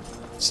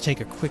 Let's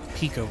take a quick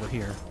peek over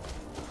here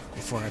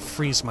before I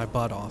freeze my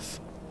butt off.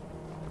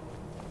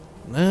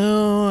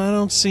 No, I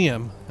don't see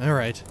him.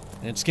 Alright.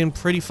 It's getting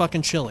pretty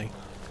fucking chilly.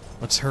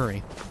 Let's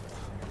hurry.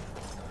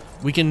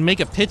 We can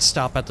make a pit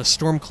stop at the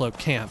Stormcloak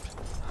camp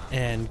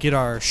and get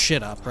our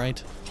shit up,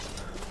 right?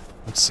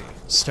 Let's see.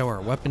 Stow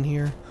our weapon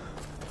here.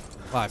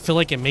 Wow, I feel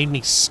like it made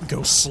me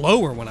go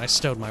slower when I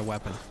stowed my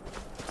weapon.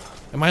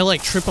 Am I,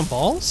 like, tripping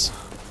balls?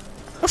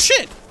 Oh,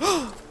 shit!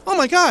 Oh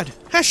my god!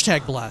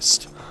 Hashtag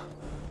blessed.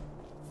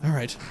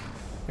 Alright.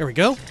 Here we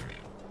go.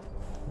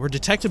 We're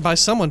detected by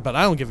someone, but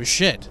I don't give a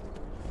shit.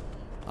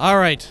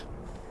 Alright.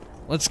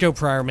 Let's go,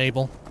 Prior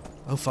Mabel.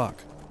 Oh,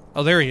 fuck.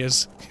 Oh, there he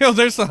is. Oh,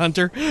 there's the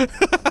hunter.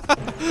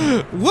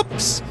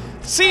 Whoops!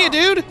 See ya,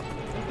 dude!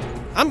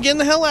 I'm getting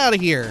the hell out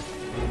of here.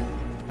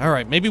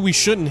 Alright, maybe we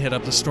shouldn't hit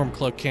up the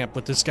Stormcloak camp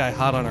with this guy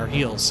hot on our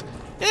heels.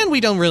 And we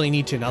don't really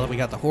need to now that we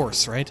got the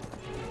horse, right?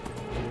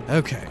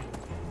 Okay.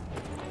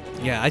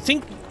 Yeah, I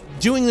think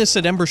doing this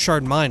at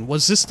Embershard Mine,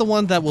 was this the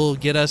one that will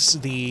get us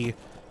the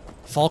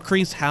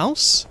Falkreath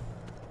house?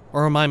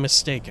 Or am I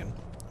mistaken?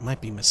 I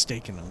might be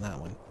mistaken on that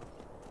one.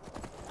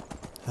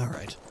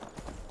 Alright.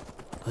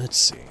 Let's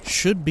see.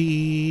 Should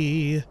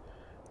be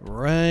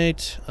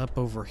right up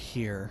over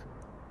here.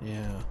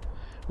 Yeah.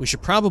 We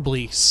should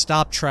probably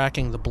stop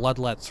tracking the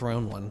Bloodlet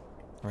Throne one,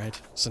 right?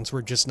 Since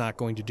we're just not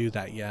going to do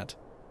that yet.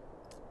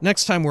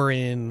 Next time we're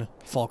in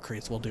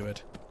Falkreath, we'll do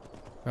it.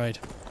 Right.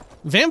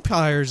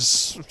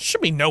 Vampires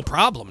should be no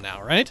problem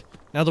now, right?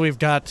 Now that we've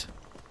got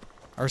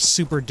our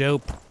super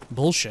dope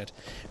bullshit.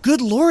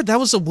 Good lord, that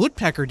was a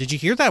woodpecker. Did you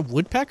hear that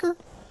woodpecker?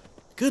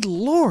 Good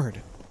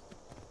lord.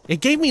 It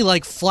gave me,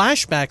 like,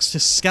 flashbacks to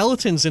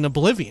skeletons in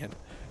Oblivion.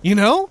 You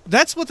know?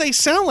 That's what they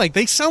sound like.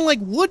 They sound like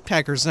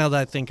woodpeckers now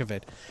that I think of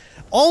it.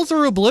 All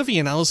through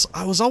Oblivion, I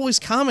was always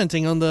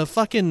commenting on the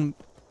fucking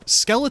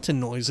skeleton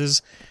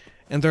noises,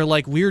 and they're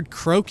like weird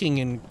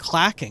croaking and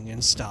clacking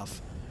and stuff.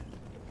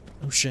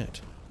 Oh shit.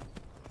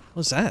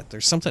 What's that?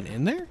 There's something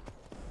in there?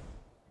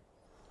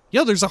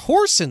 Yo, there's a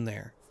horse in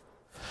there.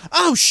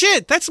 Oh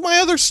shit, that's my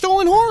other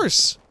stolen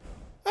horse!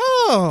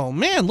 Oh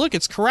man, look,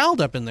 it's corralled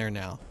up in there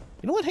now.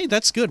 You know what? Hey,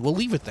 that's good. We'll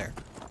leave it there.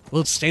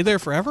 Will it stay there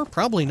forever?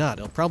 Probably not.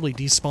 It'll probably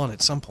despawn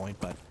at some point,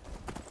 but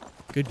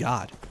good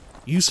God.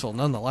 Useful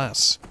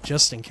nonetheless,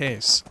 just in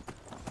case.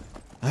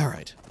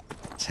 Alright,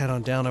 let's head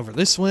on down over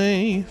this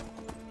way.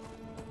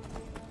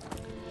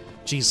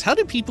 Jeez, how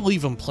do people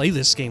even play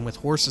this game with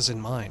horses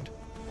in mind?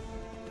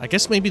 I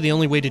guess maybe the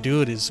only way to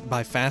do it is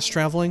by fast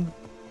traveling.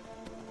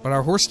 But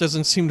our horse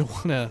doesn't seem to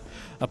want to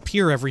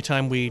appear every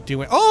time we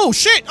do it. Oh,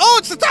 shit! Oh,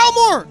 it's the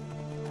Talmor!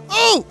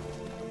 Oh!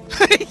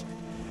 Hey!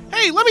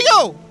 Hey, let me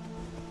go!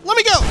 Let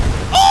me go!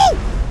 Oh!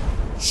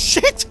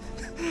 Shit!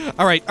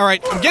 Alright,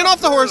 alright. I'm getting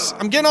off the horse.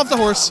 I'm getting off the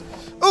horse.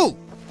 Ooh!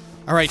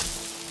 Alright.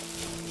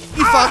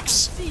 You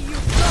fucks!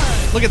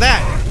 Look at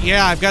that!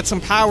 Yeah, I've got some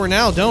power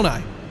now, don't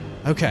I?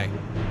 Okay.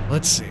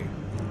 Let's see.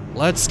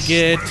 Let's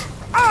get...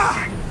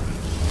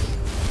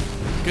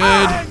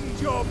 Good.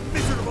 Your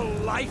miserable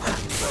life.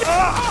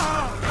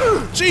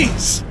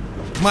 Jeez!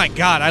 My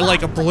God, I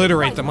like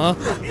obliterate them, huh?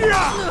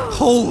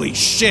 Holy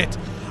shit!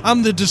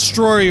 I'm the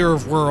destroyer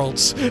of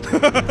worlds.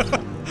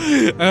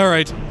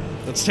 Alright,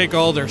 let's take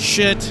all their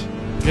shit.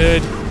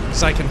 Good,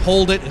 because I can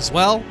hold it as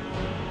well.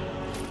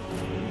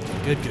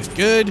 Good, good,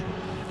 good.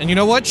 And you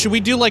know what? Should we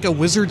do like a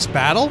wizard's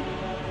battle?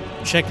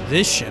 Check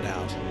this shit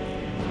out.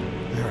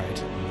 Alright,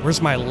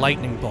 where's my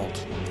lightning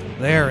bolt?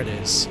 There it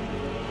is.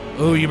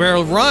 Oh, you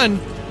better run!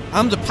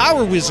 I'm the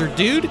power wizard,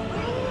 dude!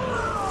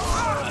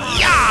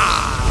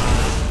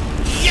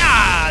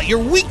 Yeah! You're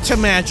weak to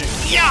magic!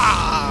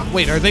 Yeah!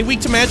 Wait, are they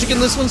weak to magic in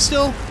this one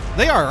still?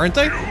 They are, aren't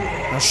they?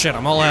 Oh shit,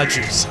 I'm all out of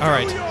juice.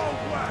 Alright.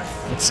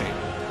 Let's see. Boom!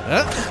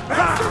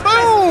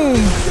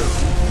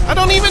 I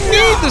don't even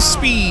need the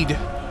speed!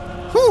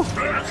 Whew!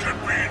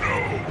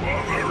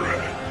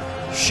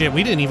 Shit,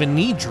 we didn't even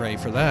need Dre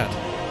for that.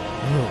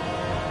 Ooh.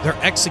 Their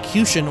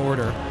execution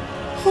order.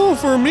 Oh,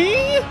 for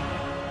me?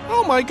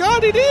 Oh my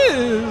God, it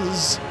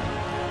is!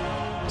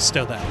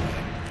 Stow that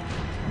away.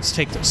 Let's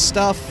take their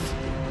stuff.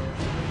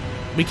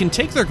 We can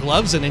take their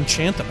gloves and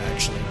enchant them,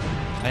 actually.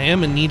 I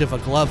am in need of a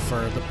glove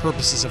for the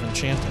purposes of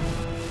enchanting.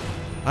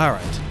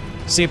 Alright.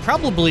 See, it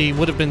probably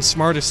would have been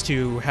smartest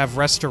to have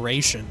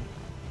restoration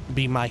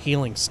be my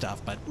healing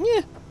stuff, but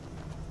yeah.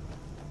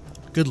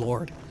 Good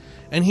lord.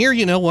 And here,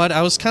 you know what?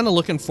 I was kind of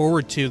looking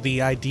forward to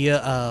the idea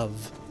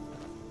of,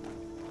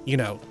 you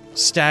know,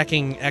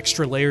 stacking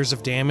extra layers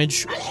of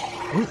damage.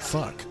 Oh,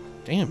 fuck.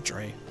 Damn,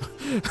 Dre.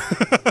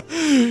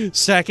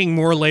 Stacking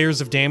more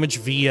layers of damage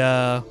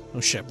via...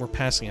 Oh, shit. We're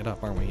passing it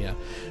up, aren't we? Yeah.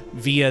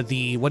 Via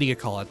the... What do you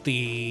call it?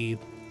 The...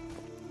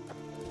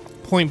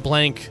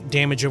 point-blank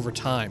damage over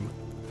time.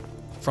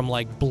 From,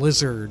 like,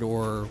 blizzard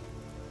or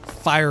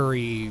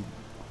fiery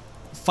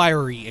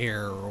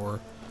air or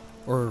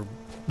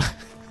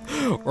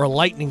or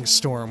lightning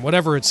storm,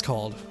 whatever it's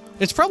called.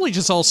 It's probably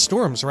just all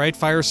storms, right?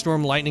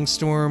 Firestorm, lightning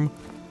storm,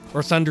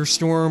 or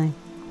thunderstorm.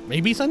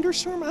 Maybe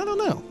thunderstorm? I don't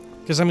know.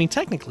 Because, I mean,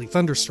 technically,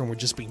 thunderstorm would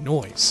just be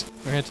noise,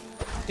 right?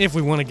 If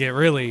we want to get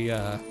really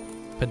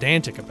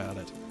pedantic about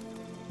it.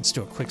 Let's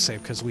do a quick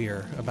save because we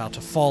are about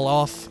to fall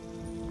off.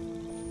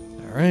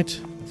 Alright,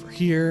 over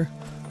here.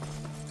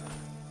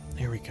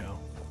 There we go.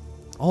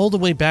 All the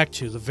way back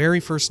to the very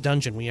first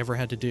dungeon we ever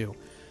had to do.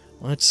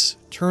 Let's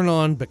turn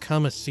on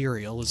Become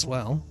Ethereal as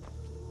well.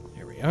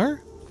 Here we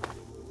are.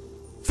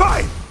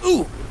 Fine!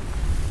 Ooh!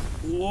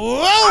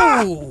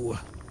 Whoa!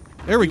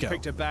 There we go. You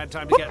picked a bad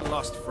time to get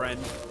lost, friend.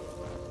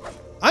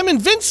 I'm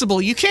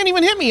invincible! You can't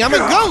even hit me! I'm a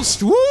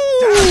ghost! Woo!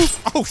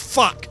 Oh,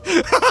 fuck!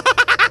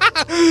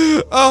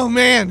 Oh,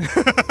 man!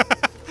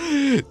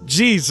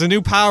 Jeez, the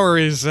new power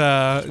is,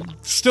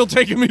 still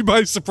taking me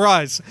by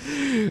surprise.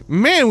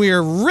 Man, we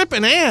are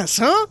ripping ass,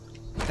 huh?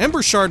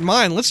 Embershard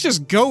mine. Let's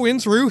just go in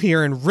through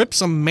here and rip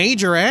some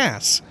major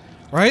ass.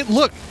 Right?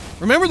 Look,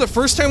 remember the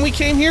first time we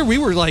came here? We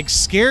were, like,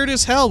 scared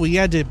as hell. We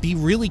had to be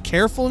really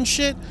careful and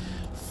shit.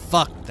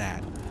 Fuck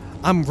that.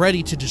 I'm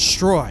ready to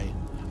destroy.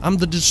 I'm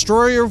the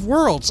destroyer of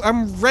worlds.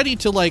 I'm ready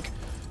to, like,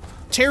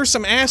 tear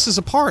some asses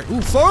apart.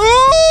 Ooh,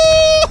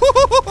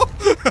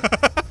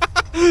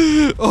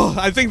 oh,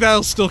 I think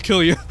that'll still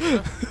kill you.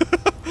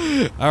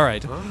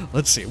 Alright,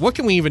 let's see. What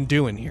can we even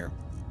do in here?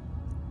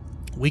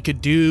 We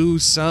could do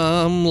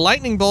some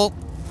lightning bolt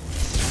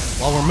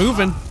while we're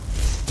moving.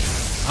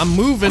 I'm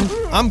moving.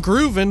 I'm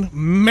grooving.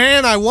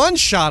 Man, I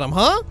one-shot him,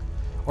 huh?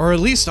 Or at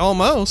least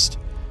almost.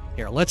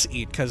 Here, let's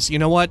eat, because you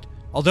know what?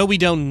 Although we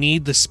don't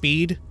need the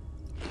speed,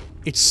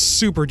 it's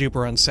super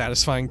duper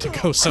unsatisfying to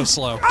go so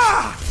slow.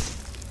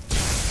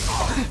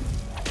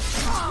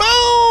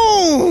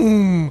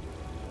 Boom!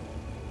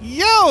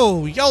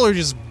 Yo, y'all are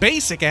just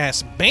basic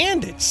ass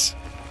bandits.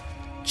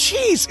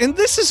 Jeez, and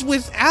this is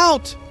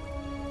without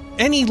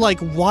any, like,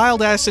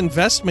 wild-ass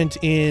investment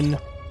in,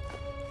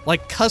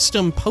 like,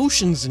 custom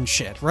potions and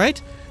shit,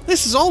 right?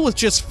 This is all with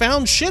just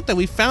found shit that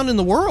we found in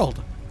the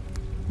world.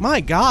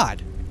 My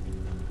god.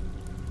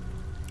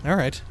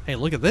 Alright. Hey,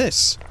 look at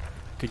this.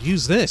 Could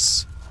use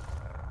this.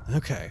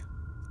 Okay.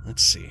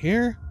 Let's see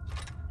here.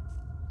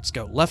 Let's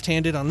go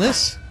left-handed on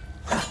this.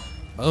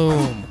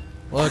 Boom.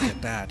 Look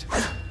at that.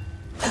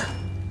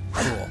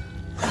 Cool.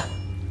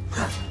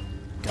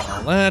 Got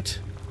all that.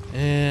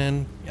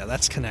 And, yeah,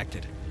 that's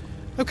connected.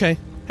 Okay.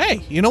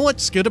 Hey, you know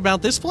what's good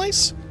about this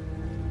place?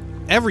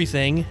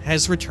 Everything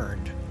has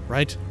returned,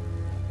 right?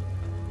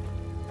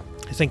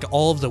 I think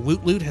all of the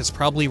woot loot has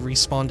probably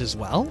respawned as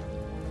well.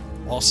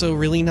 Also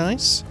really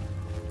nice.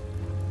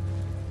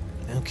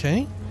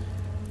 Okay.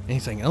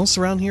 Anything else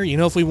around here? You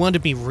know, if we wanted to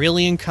be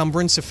really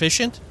encumbrance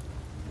efficient,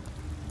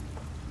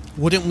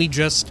 wouldn't we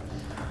just,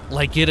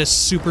 like, get a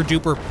super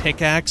duper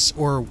pickaxe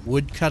or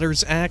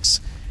woodcutter's axe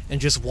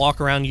and just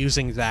walk around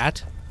using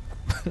that?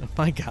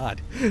 My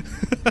god.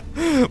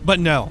 But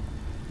no.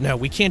 No,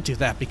 we can't do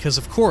that because,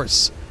 of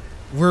course,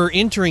 we're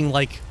entering,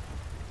 like,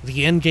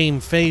 the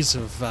endgame phase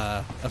of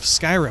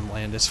Skyrim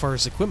land as far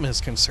as equipment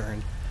is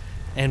concerned.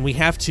 And we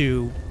have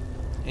to,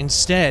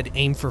 instead,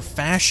 aim for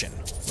fashion,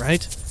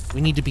 right?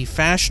 We need to be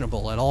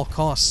fashionable at all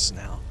costs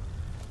now.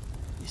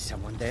 Is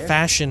someone there?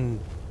 Fashion,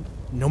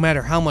 no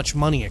matter how much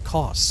money it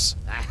costs.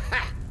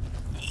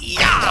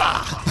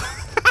 Yeah!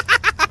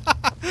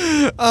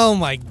 Oh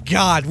my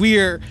god, we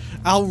are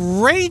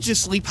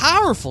outrageously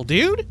powerful,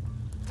 dude!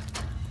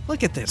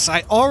 Look at this.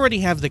 I already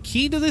have the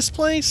key to this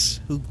place.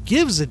 Who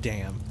gives a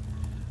damn?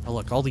 Oh,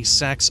 look, all these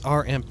sacks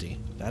are empty.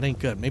 That ain't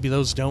good. Maybe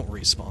those don't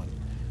respawn.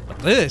 But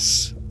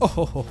this...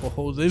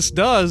 Oh, this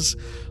does.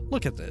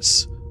 Look at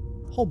this.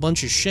 Whole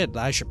bunch of shit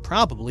that I should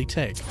probably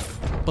take.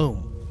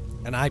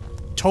 Boom. And I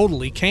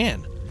totally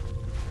can.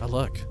 Oh,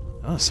 look.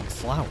 Oh, some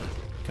flour.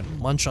 Can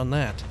munch on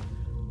that.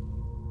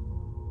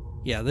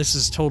 Yeah, this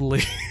is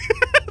totally...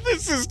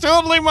 This is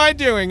totally my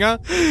doing, huh?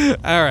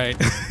 Alright.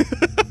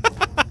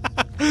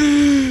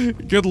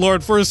 Good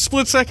lord, for a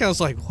split second I was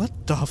like,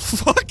 what the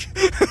fuck?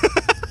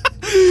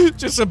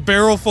 Just a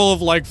barrel full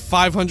of like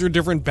 500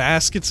 different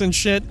baskets and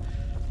shit.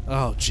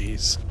 Oh,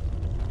 jeez.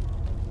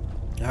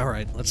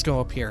 Alright, let's go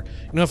up here.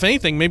 You know, if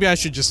anything, maybe I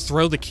should just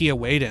throw the key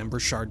away to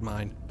Embershard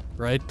mine,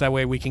 right? That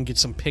way we can get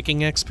some picking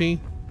XP.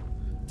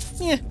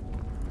 Yeah.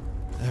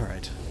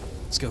 Alright.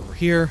 Let's go over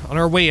here. On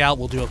our way out,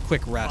 we'll do a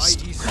quick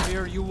rest. I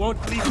swear you won't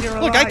leave here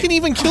alive. Look, I can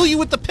even kill you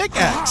with the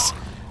pickaxe!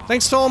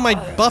 Thanks to all my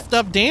buffed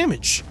up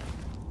damage.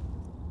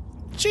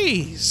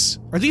 Jeez.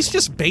 Are these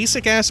just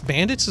basic-ass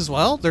bandits as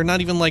well? They're not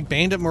even, like,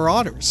 bandit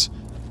marauders.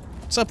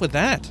 What's up with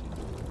that?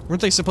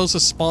 Weren't they supposed to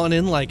spawn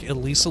in, like, at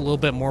least a little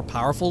bit more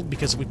powerful?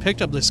 Because we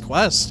picked up this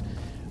quest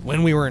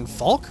when we were in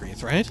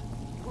Falkreath, right?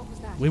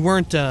 We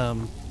weren't,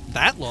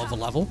 that low of a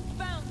level.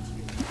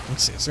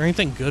 Let's see, is there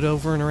anything good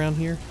over and around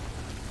here?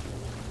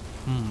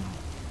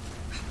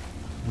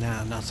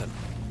 Nah, nothing.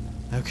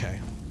 Okay,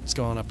 let's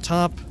go on up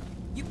top.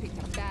 You picked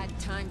a bad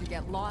time to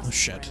get lost. Oh,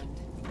 shit.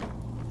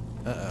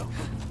 Friend. Uh-oh.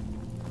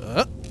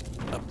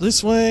 Up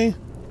this way.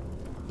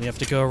 We have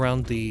to go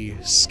around the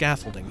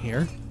scaffolding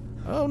here.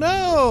 Oh,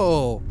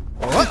 no!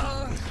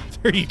 What?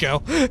 There you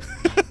go.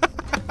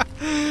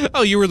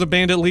 Oh, you were the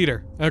bandit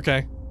leader.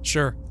 Okay,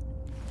 sure.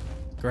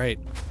 Great.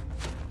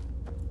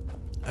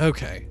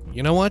 Okay,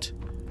 you know what?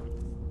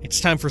 It's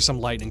time for some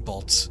lightning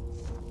bolts.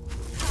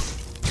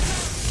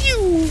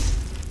 Pew!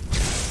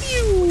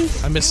 Pew!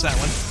 I missed that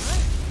one.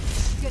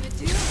 What you gonna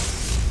do?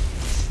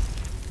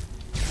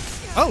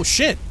 Oh,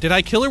 shit. Did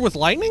I kill her with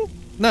lightning?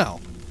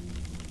 No.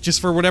 Just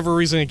for whatever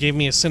reason, it gave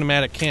me a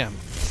cinematic cam.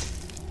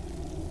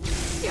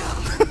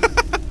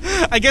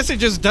 I guess it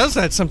just does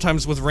that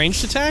sometimes with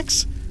ranged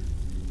attacks.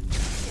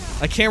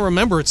 I can't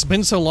remember. It's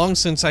been so long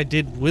since I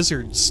did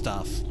wizard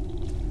stuff.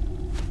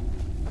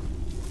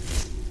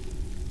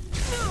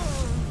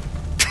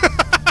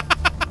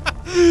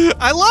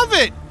 I love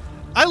it!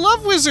 I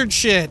love wizard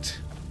shit!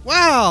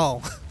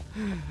 Wow!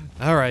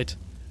 Alright.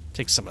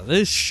 Take some of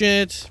this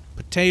shit.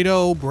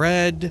 Potato,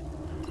 bread,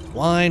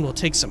 wine. We'll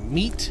take some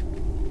meat.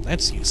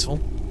 That's useful.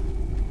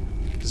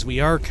 Because we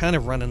are kind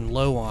of running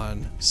low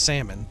on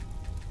salmon.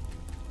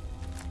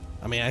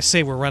 I mean, I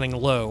say we're running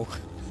low.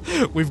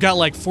 We've got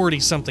like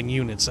 40-something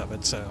units of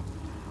it, so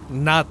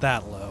not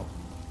that low.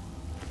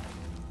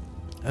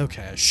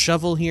 Okay, a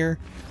shovel here.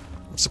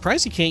 I'm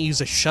surprised you can't use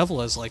a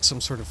shovel as like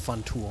some sort of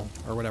fun tool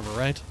or whatever,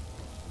 right?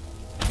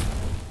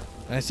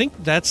 And I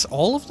think that's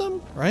all of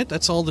them, right?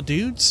 That's all the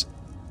dudes?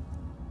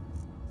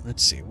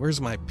 Let's see,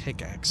 where's my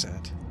pickaxe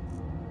at?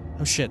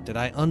 Oh shit, did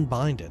I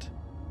unbind it?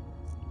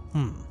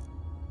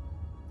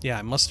 Yeah,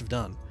 I must have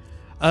done.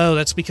 Oh,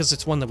 that's because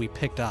it's one that we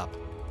picked up.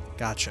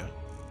 Gotcha.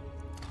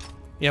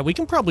 Yeah, we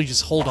can probably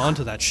just hold on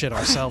to that shit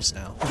ourselves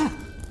now.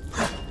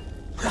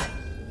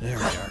 There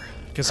we are.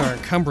 Because our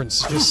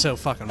encumbrance is just so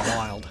fucking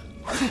wild.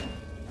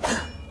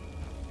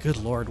 Good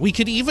lord. We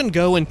could even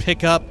go and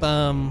pick up,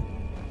 a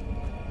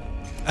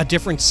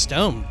different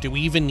stone. Do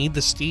we even need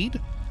the steed?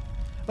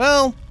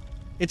 Well,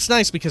 It's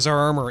nice because our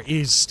armor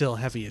is still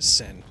heavy as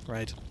sin,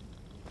 right?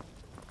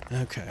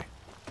 Okay.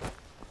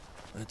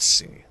 Let's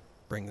see.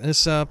 Bring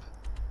this up.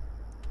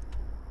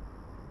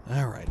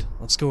 Alright,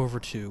 let's go over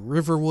to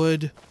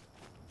Riverwood.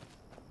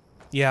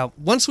 Yeah,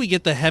 once we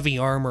get the heavy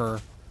armor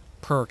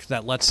perk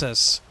that lets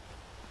us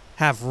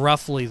have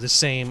roughly the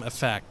same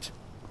effect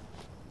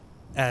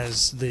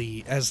as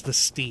the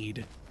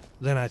steed,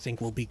 then I think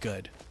we'll be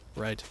good,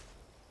 right?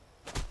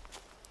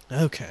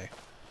 Okay.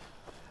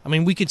 I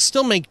mean, we could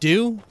still make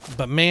do,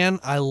 but man,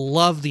 I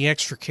love the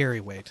extra carry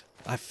weight.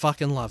 I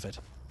fucking love it.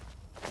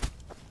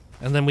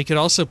 And then we could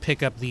also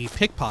pick up the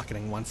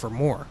pickpocketing one for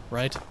more,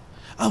 right?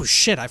 Oh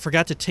shit, I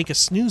forgot to take a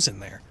snooze in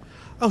there.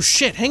 Oh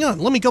shit, hang on,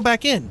 let me go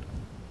back in.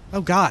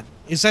 Oh god,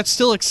 is that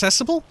still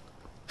accessible?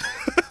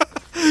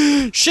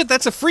 Shit,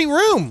 that's a free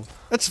room!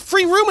 That's a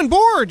free room and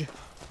board!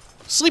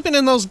 Sleeping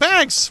in those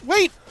bags!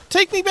 Wait,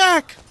 take me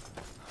back!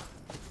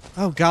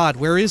 Oh god,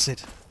 where is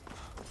it?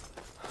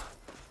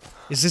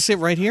 Is this it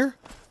right here?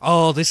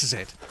 Oh, this is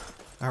it.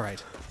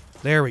 Alright,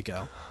 there we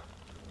go.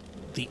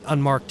 The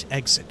unmarked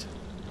exit.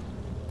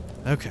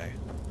 Okay.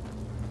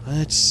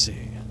 Let's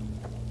see.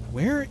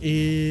 Where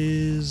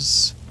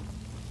is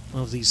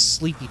one of these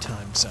sleepy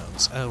time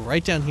zones? Oh,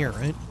 right down here,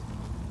 right?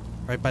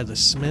 Right by the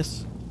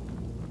smith.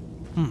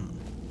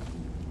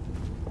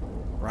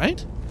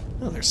 Right?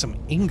 Oh, there's some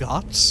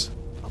ingots.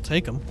 I'll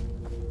take them.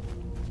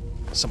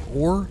 Some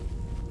ore.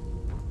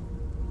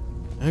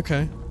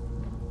 Okay.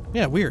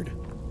 Yeah, weird.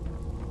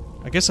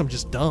 I guess I'm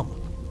just dumb.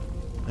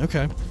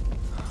 Okay.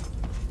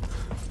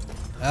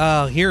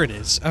 Oh, here it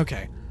is.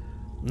 Okay.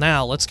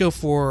 Now, let's go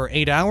for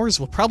 8 hours.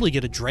 We'll probably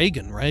get a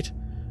dragon, right?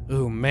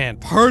 Ooh, man,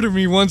 part of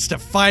me wants to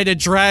fight a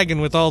dragon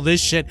with all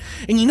this shit.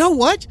 And you know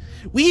what?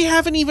 We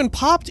haven't even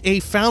popped a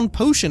found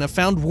potion, a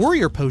found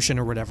warrior potion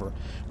or whatever.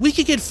 We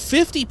could get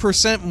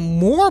 50%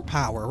 more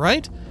power,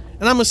 right?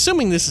 And I'm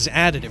assuming this is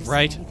additive,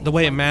 right? The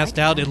way it mathed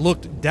out, it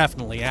looked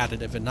definitely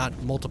additive and not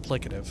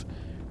multiplicative,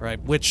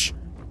 right? Which,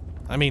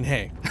 I mean,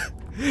 hey,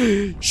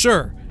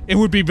 sure, it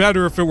would be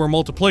better if it were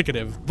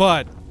multiplicative,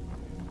 but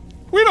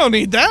we don't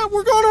need that.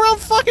 We're going around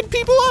fucking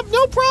people up,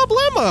 no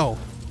problemo.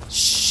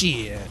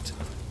 Shit.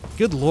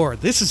 Good lord,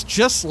 this is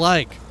just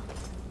like...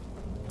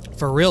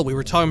 For real, we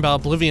were talking about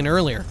Oblivion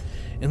earlier.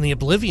 In the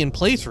Oblivion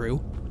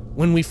playthrough,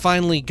 when we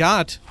finally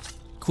got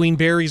Queen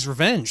Berry's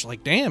revenge.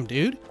 Like, damn,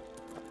 dude.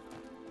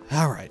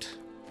 Alright.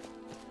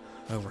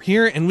 Over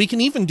here, and we can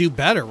even do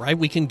better, right?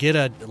 We can get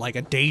a, like,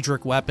 a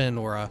Daedric weapon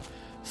or a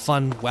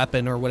fun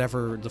weapon or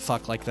whatever the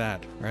fuck like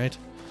that, right?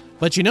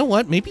 But you know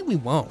what? Maybe we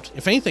won't.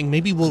 If anything,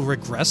 maybe we'll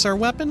regress our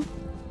weapon,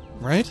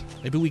 right?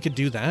 Maybe we could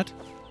do that.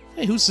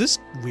 Hey, who's this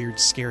weird,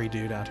 scary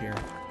dude out here?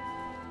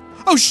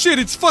 Oh shit,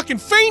 it's fucking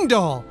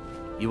Faendal!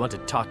 You want to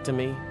talk to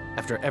me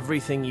after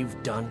everything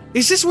you've done?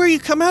 Is this where you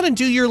come out and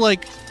do your,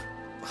 like,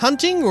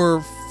 hunting or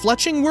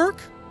fletching work?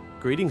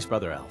 Greetings,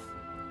 Brother Elf.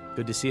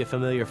 Good to see a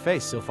familiar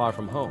face so far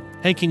from home.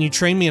 Hey, can you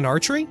train me in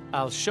archery?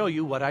 I'll show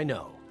you what I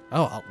know.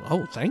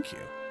 Oh, thank you.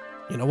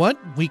 You know what?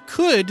 We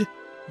could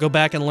go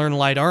back and learn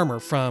light armor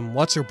from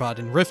What's-Her-Butt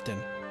in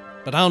Riften.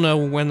 But I don't know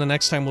when the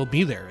next time we'll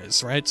be there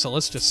is, right? So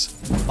let's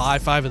just buy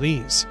 5 of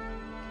these.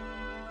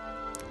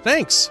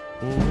 Thanks.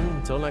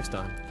 Until next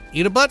time.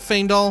 Eat a butt,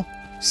 Faendal.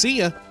 See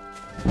ya.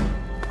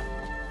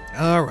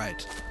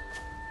 Alright.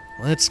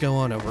 Let's go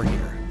on over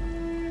here.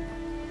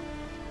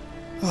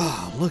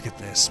 Oh, look at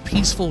this.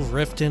 Peaceful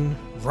Riften.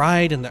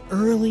 Ride in the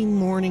early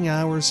morning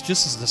hours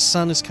just as the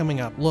sun is coming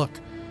up. Look.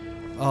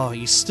 Oh,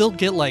 you still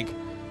get, like,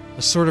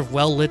 a sort of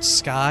well-lit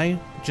sky.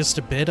 Just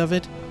a bit of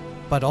it.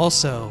 But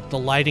also the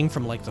lighting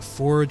from, like, the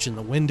forge and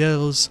the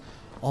windows.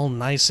 All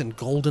nice and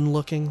golden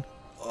looking.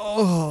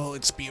 Oh,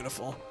 it's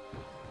beautiful.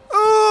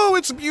 Oh,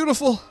 it's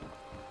beautiful.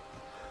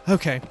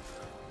 Okay.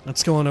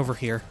 Let's go on over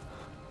here.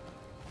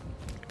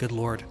 Good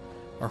lord.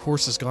 Our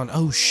horse is gone.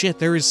 Oh shit,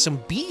 there is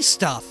some bee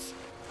stuff.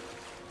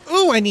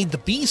 Oh, I need the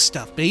bee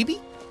stuff, baby.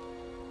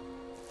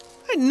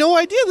 I had no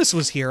idea this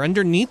was here.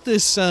 Underneath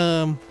this,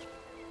 what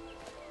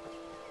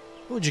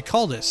would you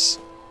call this?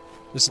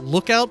 This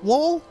lookout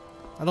wall?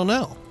 I don't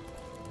know.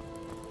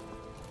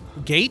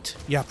 Gate?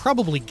 Yeah,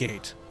 probably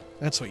gate.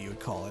 That's what you would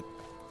call it.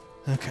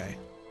 Okay.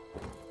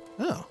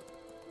 Oh.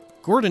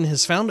 Gordon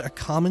has found a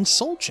common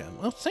soul gem.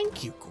 Oh,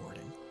 thank you,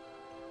 Gordon.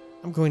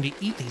 I'm going to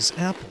eat these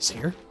apples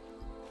here.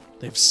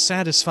 They've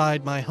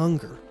satisfied my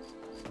hunger.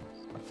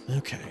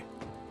 Okay.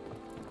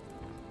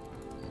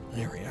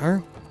 There we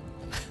are.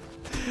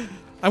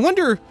 I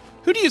wonder,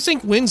 who do you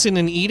think wins in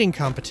an eating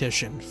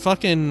competition?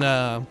 Fucking,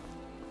 the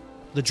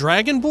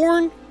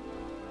Dragonborn?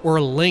 Or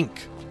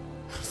Link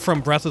from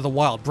Breath of the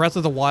Wild? Breath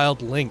of the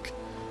Wild Link.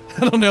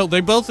 I don't know,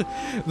 they both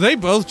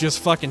just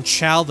fucking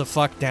chow the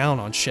fuck down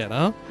on shit,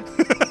 huh?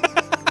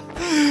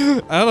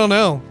 I don't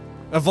know.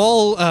 Of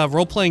all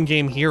role-playing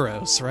game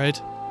heroes, right?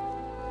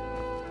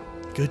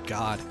 Good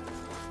God.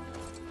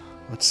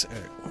 What's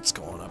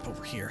going up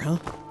over here, huh?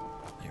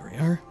 There we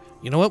are.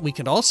 You know what? We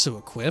could also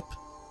equip,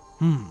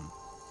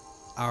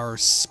 our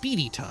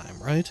speedy time,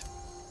 right?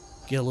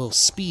 Get a little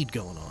speed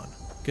going on.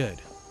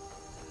 Good.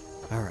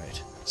 All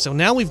right. So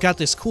now we've got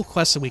this cool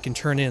quest that we can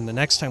turn in the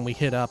next time we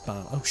hit up...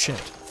 oh, shit.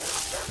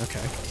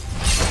 Okay.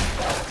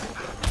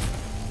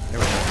 There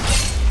we go.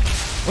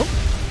 Oh.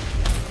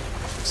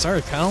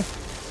 Sorry, pal.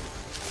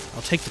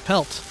 I'll take the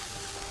pelt.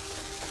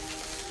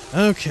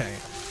 Okay.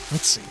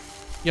 Let's see.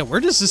 Yeah,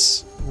 where does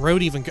this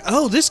road even go?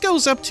 Oh, this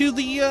goes up to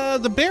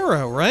the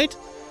barrow, right?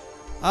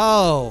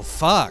 Oh,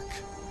 fuck.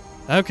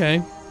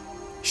 Okay.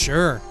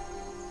 Sure.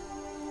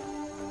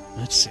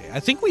 Let's see. I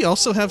think we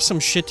also have some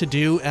shit to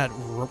do at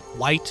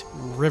White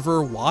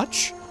River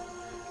Watch,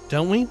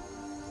 don't we?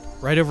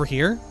 Right over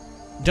here?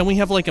 Don't we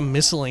have like a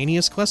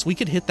miscellaneous quest? We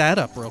could hit that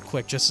up real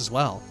quick just as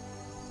well.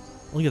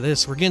 Look at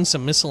this. We're getting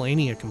some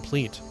miscellanea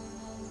complete.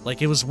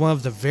 Like it was one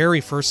of the very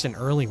first and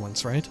early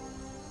ones, right?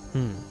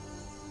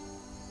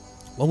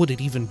 What would it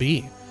even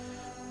be?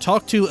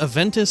 Talk to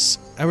Aventus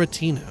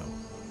Aretino.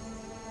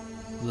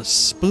 The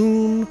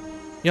spoon.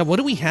 Yeah, what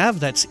do we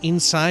have that's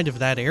inside of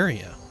that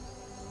area?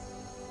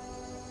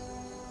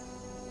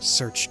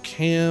 Search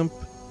camp.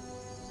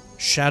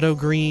 Shadow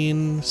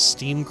Green.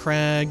 Steam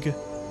Crag.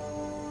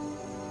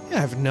 Yeah, I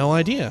have no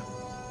idea.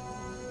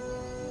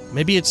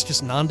 Maybe it's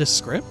just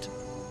nondescript?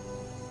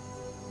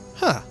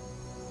 Huh.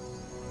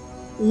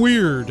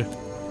 Weird.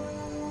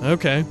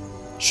 Okay,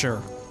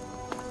 sure.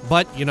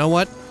 But, you know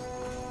what?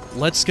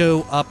 Let's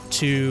go up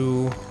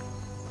to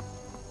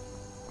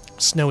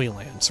Snowy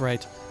Lands,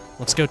 right?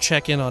 Let's go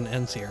check in on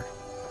Enthir.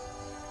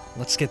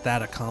 Let's get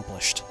that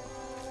accomplished.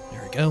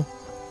 There we go.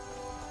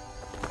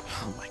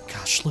 Oh my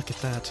gosh, look at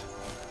that.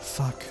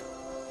 Fuck.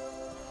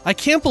 I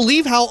can't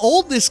believe how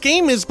old this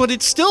game is, but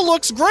it still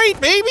looks great,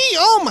 baby!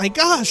 Oh my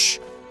gosh!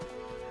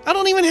 I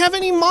don't even have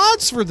any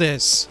mods for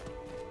this!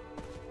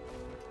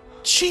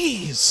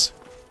 Jeez!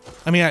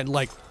 I mean,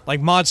 like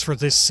mods for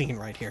this scene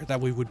right here,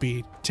 that we would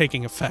be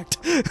taking effect.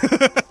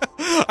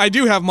 I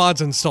do have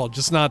mods installed,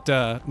 just not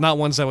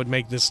ones that would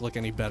make this look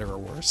any better or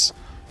worse,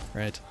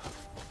 right?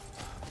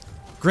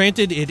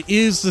 Granted, it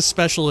is the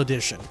special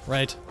edition,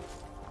 right?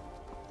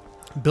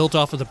 Built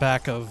off of the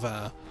back of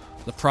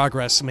the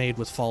progress made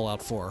with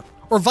Fallout 4.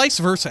 Or vice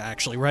versa,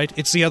 actually, right?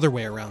 It's the other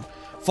way around.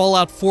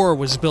 Fallout 4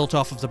 was built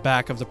off of the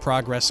back of the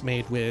progress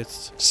made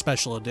with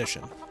special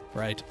edition,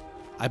 right?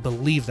 I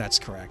believe that's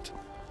correct.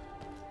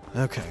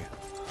 Okay.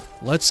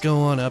 Let's go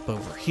on up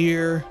over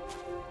here.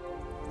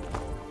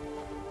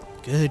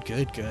 Good,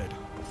 good, good.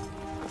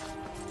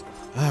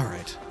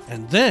 Alright.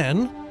 And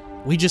then,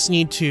 we just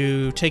need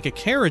to take a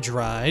carriage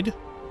ride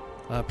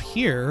up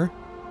here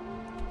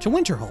to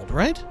Winterhold,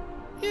 right?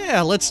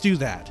 Yeah, let's do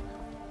that.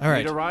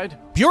 Alright. Need a ride?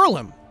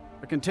 Bjorlum!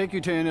 I can take you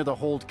to any of the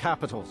hold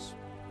capitals.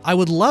 I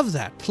would love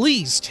that.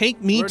 Please,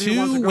 take me Where do to you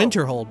want to go?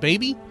 Winterhold,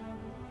 baby.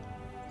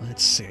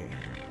 Let's see.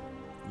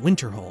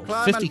 Winterhold,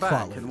 Climb 50 and back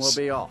qualities. and we'll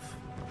be off.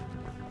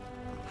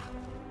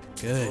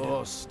 Good.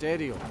 Oh,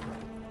 steady.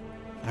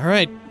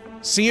 Alright.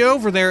 See you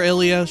over there,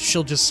 Ilya.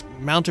 She'll just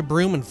mount a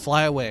broom and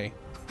fly away.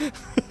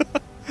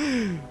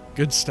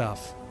 Good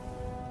stuff.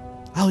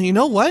 Oh, you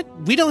know what?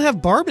 We don't have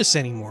Barbas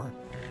anymore.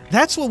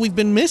 That's what we've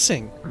been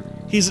missing.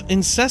 His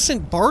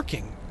incessant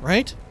barking,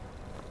 right?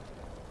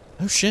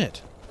 Oh,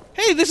 shit.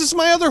 Hey, this is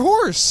my other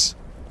horse!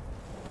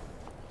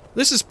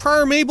 This is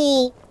Prior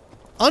Mabel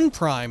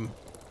Unprime.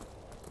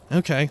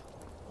 Okay.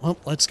 Well,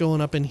 let's go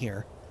on up in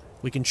here.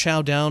 We can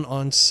chow down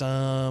on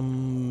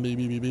some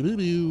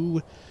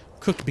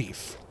cooked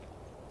beef.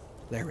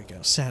 There we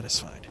go.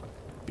 Satisfied.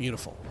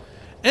 Beautiful.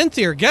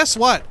 Enthir, guess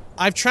what?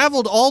 I've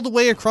traveled all the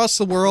way across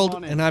the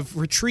world, and I've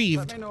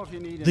retrieved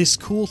this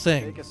cool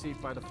thing. Take a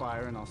seat by the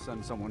fire and I'll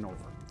send someone over.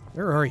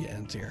 Where are you,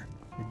 Enthir?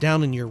 You're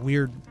down in your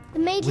weird The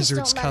mages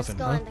wizard's don't let us coven,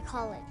 go huh? into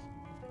college.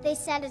 They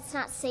said it's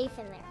not safe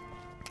in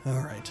there.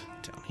 Alright.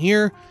 Down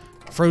here.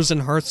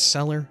 Frozen Hearth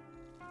Cellar.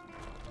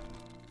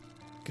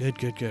 Good,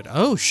 good, good.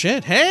 Oh,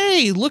 shit.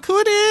 Hey, look who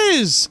it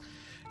is!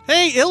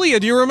 Hey, Ilya,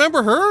 do you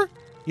remember her?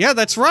 Yeah,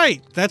 that's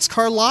right. That's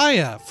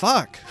Carlia.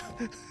 Fuck.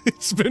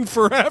 It's been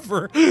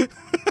forever.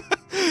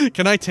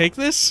 Can I take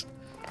this?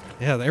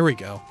 Yeah, there we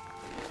go.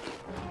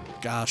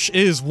 Gosh, it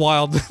is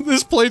wild.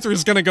 This playthrough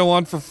is gonna go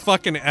on for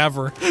fucking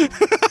ever.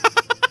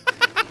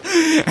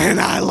 And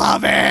I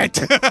love it!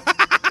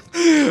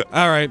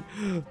 Alright,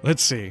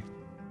 let's see.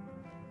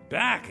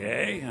 Back,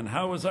 eh? And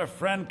how was our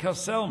friend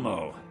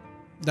Calcelmo?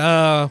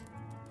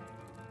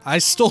 I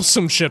stole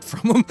some shit from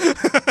him.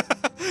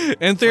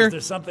 Enthir, Was there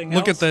something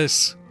look else? at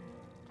this.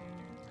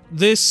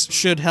 This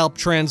should help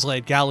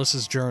translate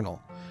Gallus's journal.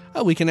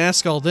 Oh, we can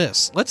ask all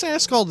this. Let's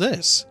ask all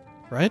this,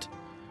 right?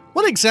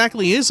 What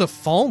exactly is a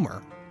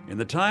Falmer? In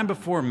the time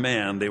before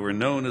man, they were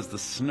known as the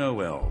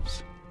Snow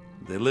Elves.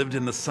 They lived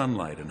in the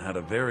sunlight and had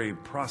a very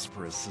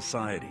prosperous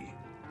society.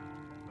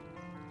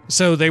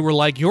 So they were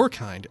like your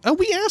kind. Oh,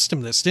 we asked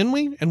him this, didn't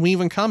we? And we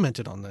even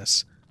commented on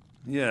this.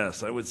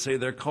 Yes, I would say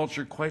their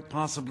culture quite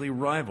possibly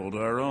rivaled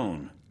our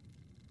own.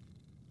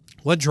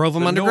 What drove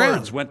them The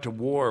underground? Nords went to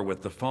war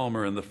with the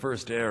Falmer in the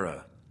First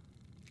Era.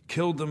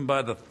 Killed them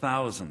by the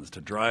thousands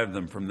to drive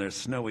them from their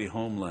snowy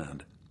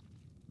homeland.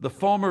 The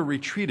Falmer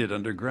retreated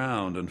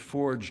underground and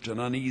forged an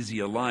uneasy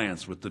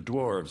alliance with the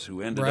dwarves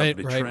who ended up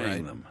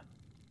betraying them.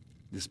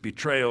 This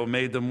betrayal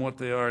made them what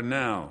they are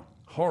now.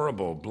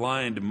 Horrible,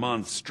 blind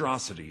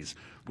monstrosities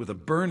with a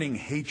burning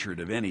hatred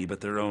of any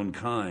but their own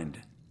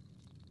kind.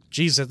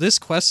 Geez, at this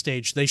quest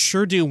stage, they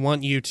sure do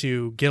want you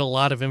to get a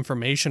lot of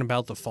information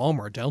about the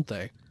Falmer, don't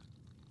they?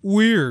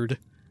 Weird.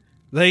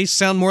 They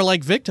sound more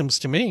like victims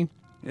to me.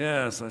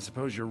 Yes, I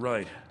suppose you're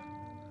right.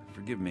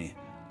 Forgive me.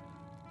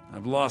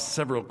 I've lost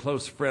several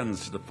close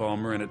friends to the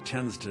Falmer, and it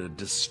tends to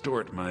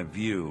distort my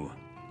view.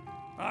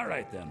 All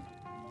right, then.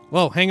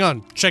 Whoa, hang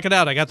on. Check it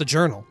out. I got the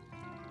journal.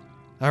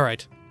 All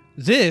right.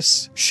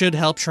 This should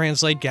help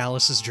translate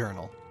Gallus's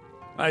journal.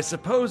 I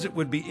suppose it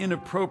would be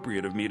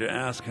inappropriate of me to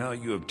ask how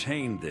you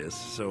obtained this,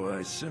 so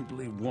I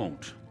simply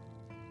won't.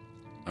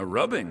 A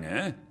rubbing,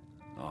 eh?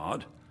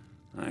 Odd.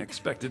 I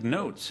expected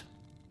notes.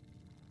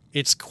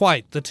 It's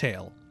quite the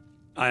tale.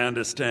 I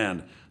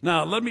understand.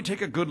 Now, let me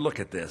take a good look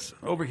at this.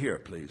 Over here,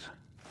 please.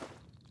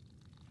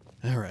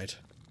 All right.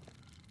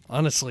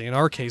 Honestly, in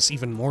our case,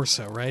 even more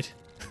so, right?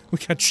 We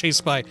got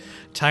chased by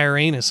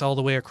Tyrannus all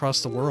the way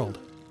across the world.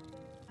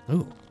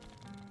 Ooh.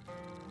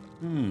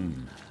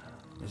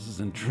 This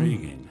is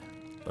intriguing,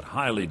 but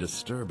highly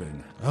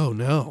disturbing. Oh,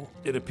 no.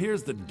 It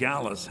appears that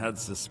Gallus had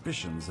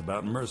suspicions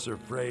about Mercer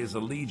Frey's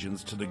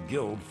allegiance to the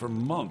Guild for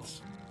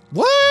months.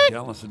 What?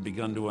 Gallus had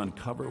begun to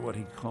uncover what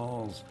he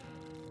calls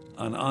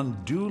an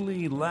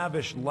unduly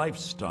lavish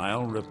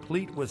lifestyle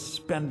replete with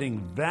spending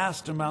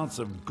vast amounts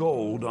of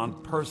gold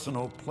on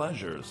personal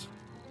pleasures.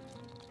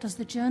 Does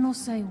the journal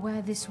say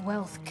where this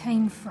wealth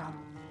came from?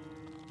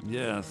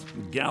 Yes,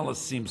 Gallus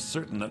seems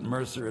certain that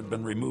Mercer had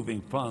been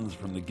removing funds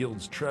from the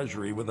Guild's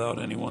treasury without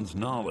anyone's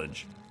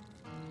knowledge.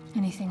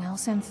 Anything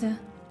else, Enthir?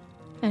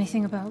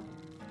 Anything about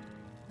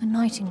the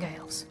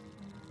Nightingales?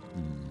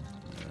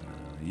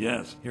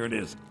 Yes, here it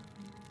is.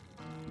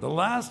 The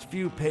last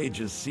few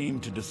pages seem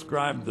to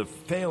describe the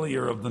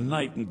failure of the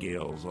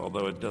Nightingales,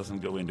 although it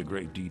doesn't go into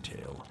great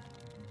detail.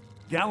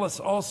 Gallus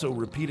also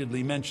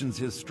repeatedly mentions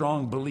his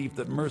strong belief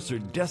that Mercer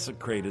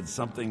desecrated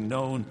something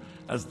known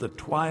as the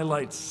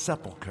Twilight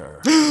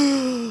Sepulchre.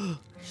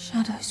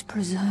 Shadows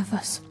preserve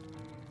us.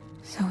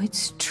 So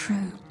it's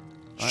true.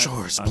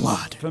 Shore's I'm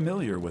blood.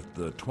 Familiar with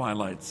the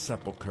Twilight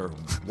Sepulchre.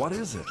 What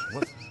is it?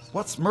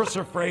 What's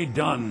Mercer Frey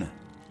done?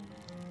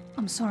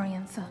 I'm sorry,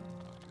 Enthir.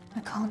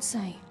 I can't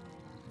say.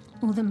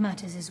 All that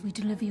matters is we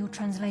deliver your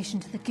translation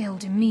to the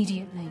Guild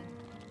immediately.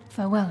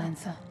 Farewell,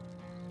 Enthir.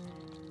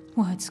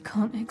 Words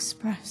can't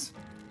express.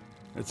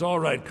 It's all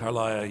right,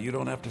 Carlia. You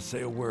don't have to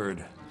say a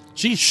word.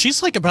 Geez,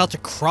 she's like about to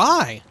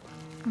cry.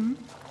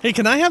 Hey,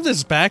 can I have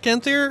this back,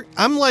 Enthir?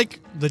 I'm like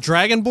the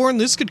Dragonborn.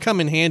 This could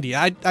come in handy.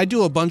 I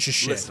do a bunch of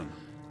shit. Listen,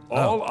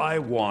 all I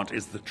want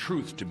is the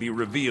truth to be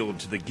revealed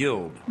to the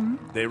Guild.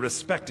 They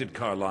respected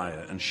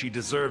Carlia, and she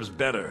deserves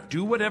better.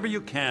 Do whatever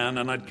you can,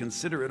 and I'd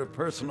consider it a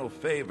personal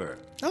favor.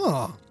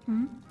 Oh.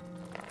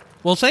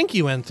 Well, thank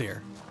you,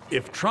 Enthir.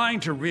 If trying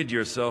to rid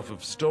yourself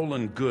of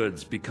stolen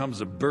goods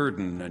becomes a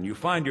burden and you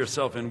find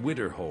yourself in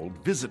Winterhold,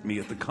 visit me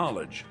at the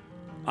college.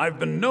 I've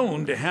been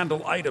known to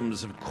handle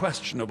items of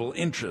questionable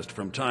interest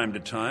from time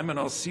to time, and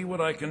I'll see what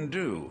I can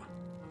do.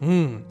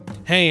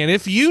 Hey, and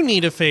if you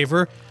need a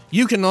favor,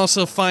 you can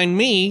also find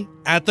me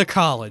at the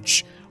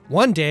college.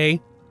 One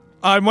day,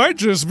 I might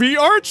just be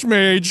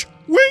Archmage.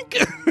 Wink!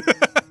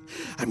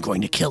 I'm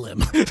going to kill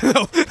him.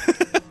 No.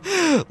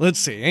 Let's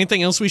see.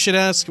 Anything else we should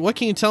ask? What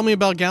can you tell me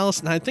about Gallus?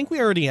 And I think we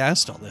already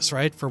asked all this,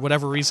 right? For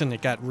whatever reason,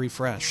 it got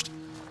refreshed.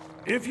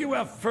 If you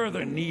have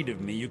further need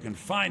of me, you can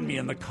find me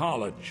in the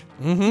college.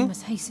 We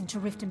must hasten to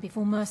Riften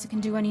before Mercer can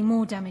do any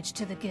more damage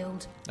to the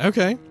Guild.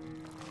 Okay.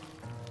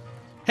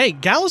 Hey,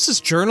 Gallus's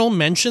journal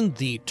mentioned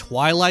the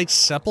Twilight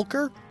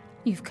Sepulchre?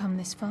 You've come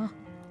this far,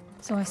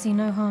 so I see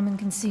no harm in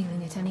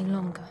concealing it any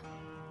longer.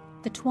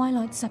 The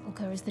Twilight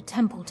Sepulchre is the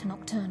temple to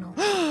Nocturnal.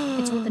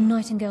 It's what the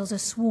Nightingales are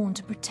sworn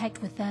to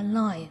protect with their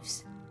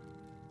lives.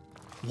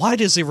 Why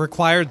does it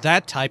require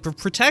that type of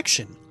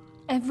protection?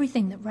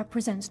 Everything that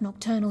represents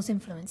Nocturnal's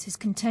influence is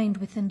contained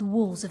within the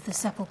walls of the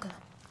Sepulchre.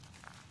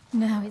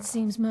 Now it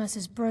seems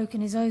Mercer's broken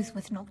his oath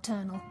with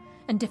Nocturnal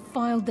and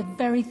defiled the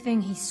very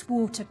thing he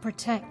swore to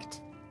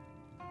protect.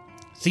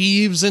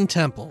 Thieves and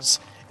temples.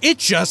 It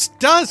just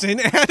doesn't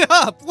add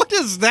up. What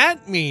does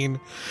that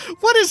mean?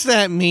 What does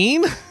that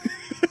mean?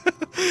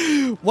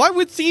 Why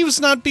would thieves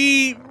not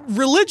be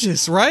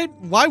religious, right?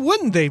 Why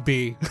wouldn't they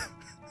be?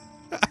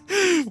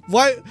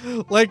 Why,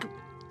 like,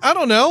 I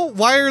don't know.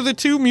 Why are the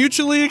two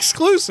mutually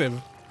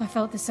exclusive? I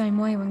felt the same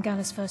way when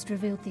Gallus first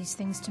revealed these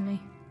things to me.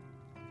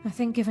 I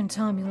think given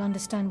time you'll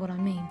understand what I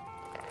mean.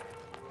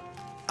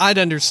 I'd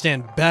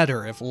understand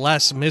better if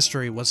less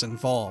mystery was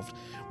involved.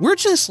 We're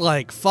just,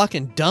 like,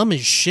 fucking dumb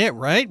as shit,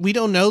 right? We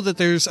don't know that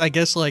there's, I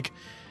guess, like,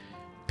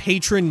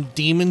 patron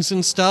demons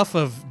and stuff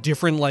of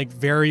different, like,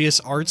 various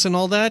arts and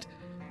all that.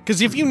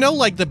 Because if you know,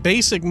 like,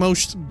 the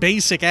most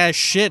basic-ass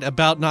shit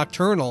about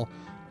Nocturnal,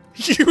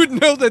 you would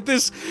know that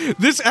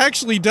this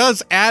actually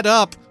does add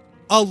up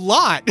a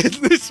lot.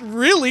 This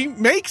really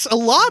makes a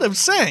lot of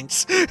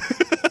sense.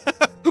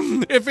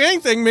 If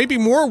anything, maybe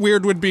more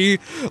weird would be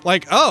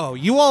like, oh,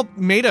 you all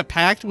made a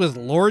pact with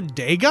Lord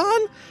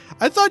Dagon?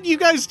 I thought you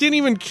guys didn't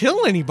even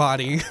kill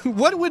anybody.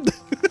 What would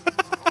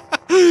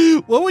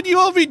you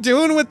all be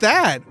doing with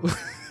that?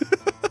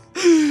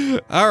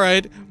 All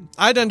right,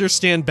 I'd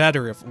understand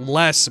better if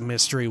less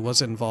mystery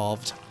was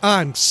involved.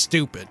 I'm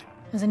stupid.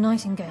 As a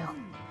Nightingale,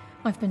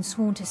 I've been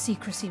sworn to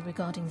secrecy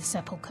regarding the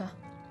Sepulchre.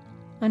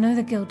 I know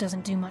the Guild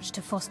doesn't do much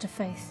to foster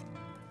faith,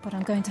 but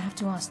I'm going to have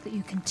to ask that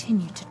you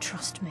continue to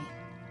trust me.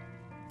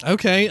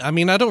 Okay, I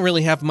mean, I don't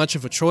really have much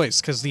of a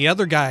choice, because the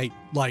other guy,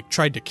 like,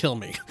 tried to kill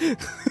me.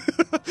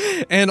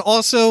 And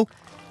also,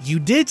 you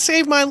did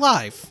save my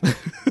life.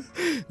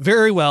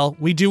 Very well,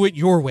 we do it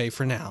your way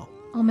for now.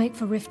 I'll make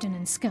for Riften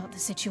and scout the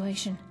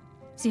situation.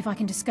 See if I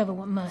can discover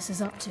what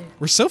Mercer's up to.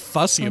 We're so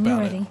fussy When you're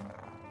about it. ready,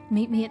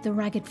 meet me at the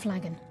Ragged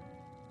Flagon.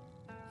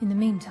 In the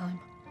meantime,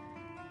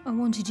 I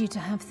wanted you to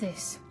have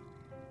this.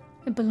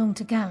 It belonged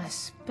to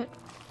Gallus, but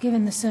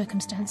given the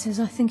circumstances,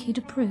 I think he'd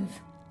approve.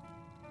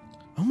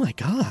 Oh my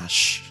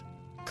gosh.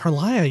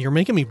 Carlia, you're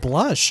making me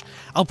blush.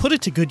 I'll put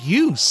it to good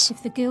use.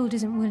 If the Guild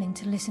isn't willing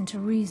to listen to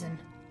reason,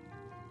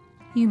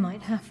 you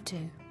might have to.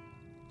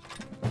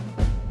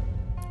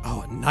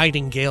 Oh, a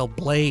Nightingale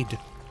blade.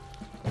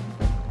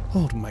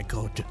 Oh my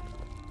god.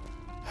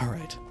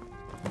 Alright.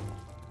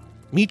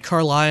 Meet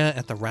Carlia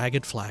at the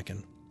Ragged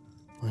Flagon.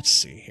 Let's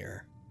see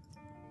here.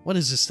 What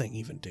does this thing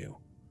even do?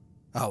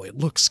 Oh, it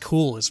looks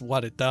cool is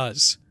what it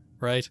does,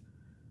 right?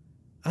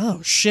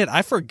 Oh shit,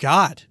 I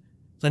forgot.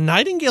 The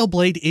Nightingale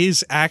blade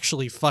is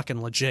actually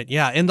fucking legit.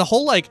 Yeah, and the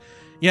whole, like,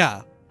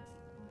 yeah.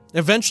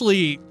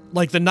 Eventually,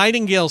 like, the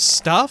Nightingale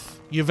stuff,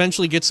 you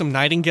eventually get some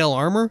Nightingale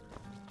armor.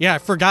 Yeah, I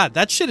forgot.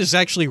 That shit is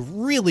actually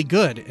really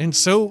good, and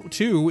so,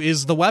 too,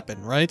 is the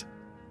weapon, right?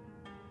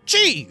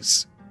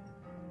 Jeez!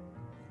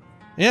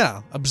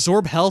 Yeah,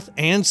 absorb health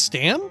and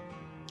stam?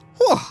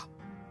 Whew!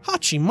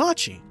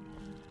 Hachi-machi.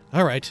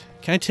 Alright,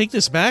 can I take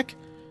this back?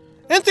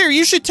 Enthir,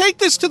 you should take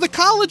this to the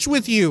college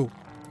with you!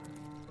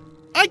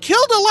 I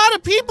killed a lot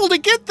of people to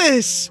get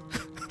this!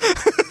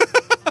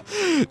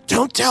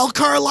 Don't tell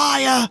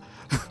Carlia!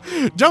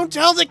 Don't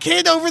tell the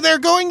kid over there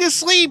going to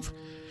sleep!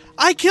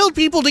 I killed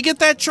people to get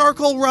that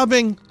charcoal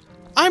rubbing!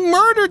 I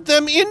murdered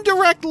them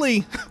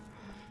indirectly!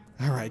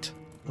 Alright,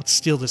 let's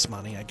steal this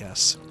money, I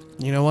guess.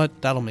 You know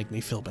what? That'll make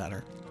me feel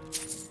better.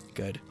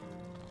 Good.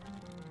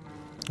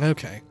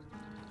 Okay.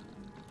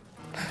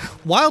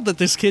 Wild that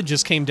this kid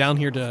just came down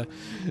here to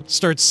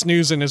start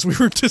snoozing as we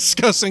were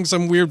discussing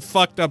some weird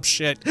fucked up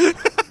shit.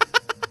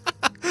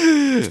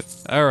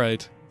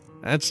 Alright.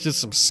 That's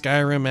just some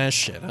Skyrim ass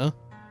shit, huh?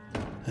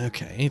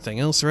 Okay, anything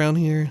else around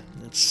here?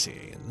 Let's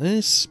see.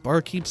 This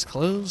bar keeps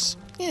closed?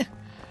 Yeah.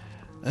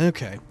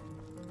 Okay.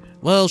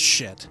 Well,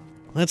 shit.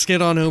 Let's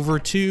get on over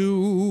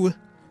to...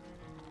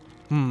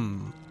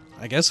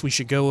 I guess we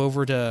should go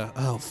over to...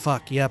 Oh,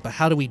 fuck, yeah, but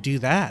how do we do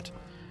that?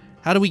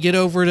 How do we get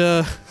over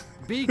to...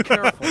 Be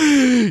careful.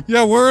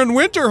 Yeah, we're in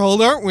Winterhold,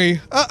 aren't we?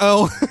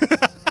 Uh-oh.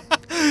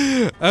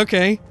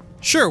 Okay.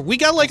 Sure, we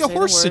got like a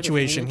horse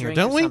situation here,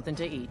 don't we? Something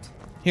to eat.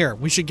 Here,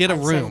 we should get a I'd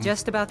room. sell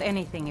just about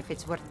anything if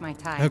it's worth my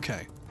time.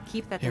 Okay.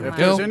 Keep that Here in we mind.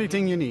 go. If there's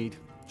anything you need,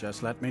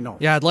 just let me know.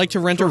 Yeah, I'd like to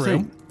rent a Sure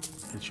room.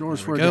 thing. It's yours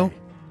There for we a go. day.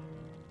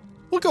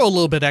 We'll go a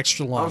little bit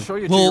extra long. I'll show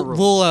you to your room.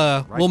 We'll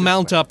Right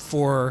mount this way. up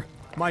for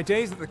My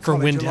days at the for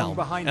college are long Windhelm,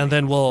 behind and me,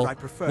 then but I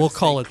prefer we'll to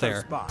call stay it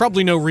there. close by.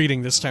 Probably no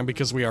reading this time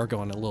because we are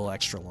going a little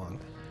extra long.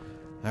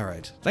 All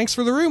right. Thanks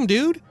for the room,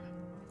 dude.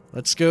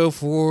 Let's go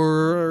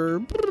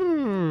for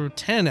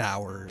 10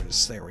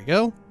 hours. There we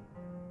go.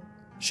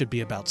 Should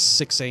be about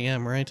 6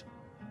 a.m., right?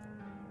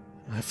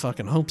 I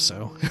fucking hope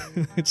so.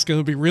 It's going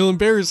to be real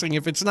embarrassing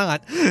if it's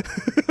not.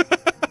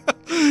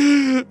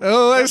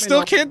 Oh, I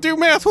still can't do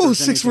math. Oh,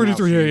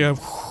 6:43 a.m.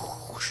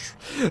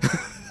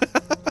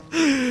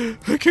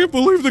 I can't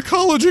believe the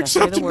college Just say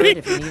the accepted word me.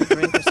 if you need a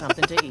drink or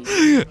something to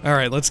eat. All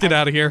right, let's get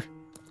out of here.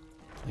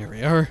 Here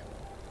we are.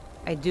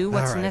 I do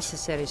what's All right.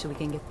 necessary so we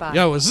can get by.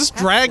 Yo, is this Have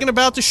to, dragon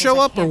about to since show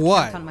I up or can't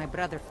what? count on my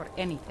brother for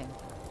anything.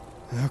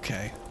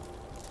 Okay.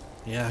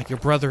 Yeah, your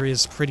brother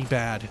is pretty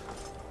bad.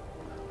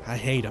 I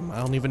hate him. I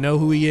don't even know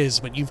who he is,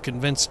 but you've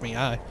convinced me.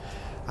 I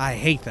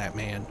hate that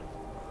man.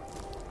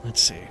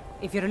 Let's see.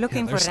 If you're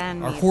looking for there's-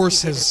 Randy, our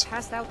horse he's has either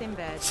passed out in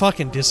bed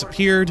fucking or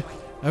disappeared.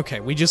 Okay,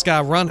 we just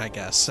gotta run, I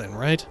guess, then,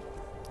 right?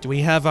 Do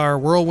we have our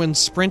whirlwind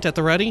sprint at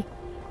the ready?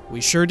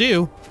 We sure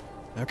do.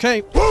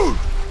 Okay.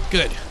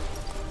 Good.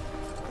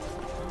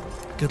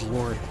 Good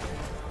lord.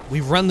 We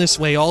run this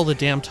way all the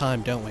damn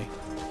time, don't we?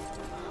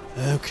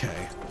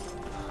 Okay.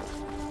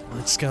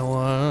 Let's go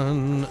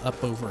on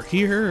up over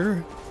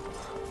here.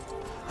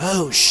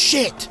 Oh,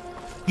 shit!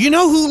 You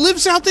know who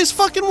lives out this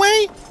fucking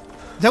way?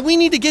 That we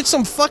need to get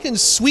some fucking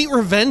sweet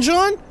revenge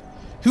on?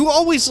 Who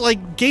always,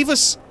 like, gave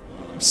us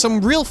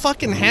some real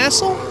fucking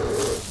hassle?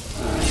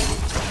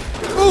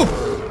 Ooh!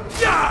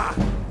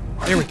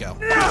 There we go.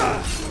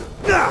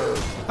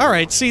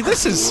 Alright, see,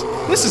 this is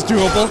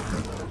doable.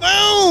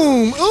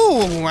 Boom!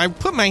 Ooh, I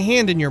put my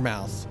hand in your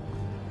mouth.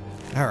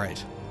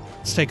 Alright,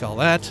 let's take all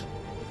that.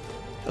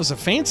 That was a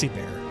fancy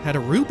bear. Had a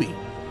ruby.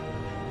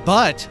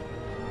 But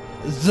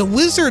the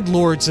wizard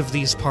lords of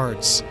these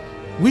parts.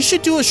 We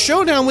should do a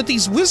showdown with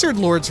these wizard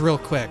lords real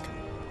quick.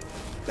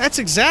 That's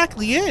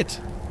exactly it.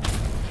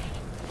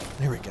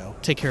 There we go.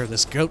 Take care of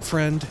this goat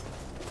friend.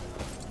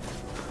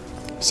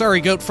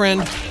 Sorry, goat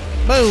friend.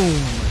 Boom.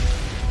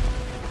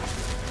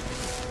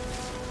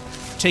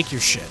 Take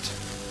your shit.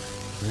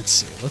 Let's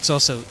see. Let's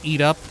also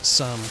eat up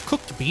some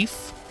cooked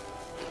beef.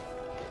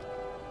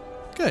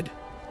 Good.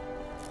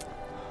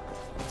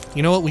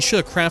 You know what? We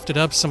should have crafted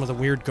up some of the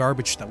weird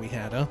garbage that we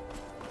had, huh?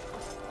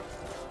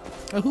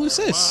 Oh, who is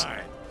this?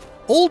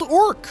 Old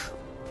Orc!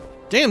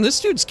 Damn, this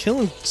dude's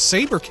killing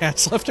saber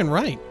cats left and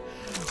right.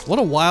 What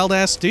a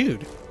wild-ass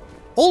dude.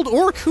 Old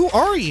Orc, who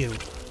are you?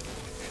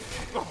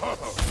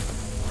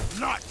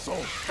 Not so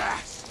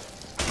fast.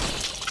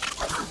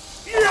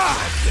 Yeah,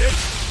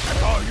 bitch.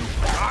 That's all you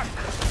got.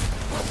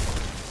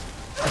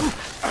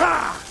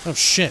 Oh,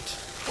 shit.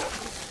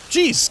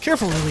 Jeez,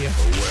 careful, Lilia.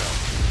 Oh well,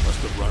 must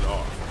have run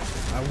off.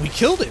 We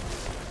killed it.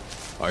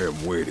 I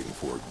am waiting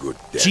for a good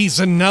death. Jeez,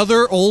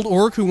 another old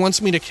orc who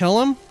wants me to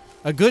kill him?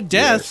 A good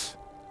death? Yes.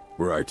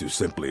 Were I to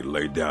simply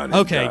lay down and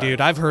okay, die,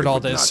 dude, I've heard all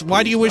this.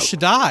 Why do you wish to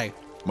die?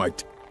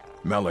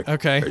 Malik,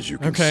 okay, as you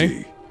can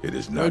see, it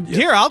is not yet.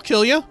 Here, I'll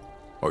kill you.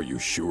 Are you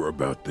sure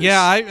about this?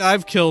 Yeah,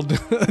 I've killed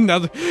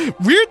another.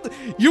 Weird.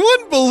 You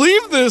wouldn't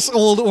believe this,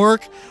 old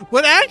orc,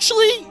 but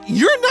actually,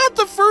 you're not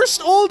the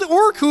first old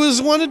orc who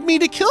has wanted me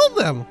to kill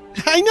them.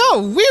 I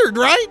know, weird,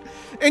 right?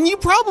 And you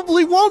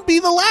probably won't be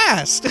the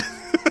last.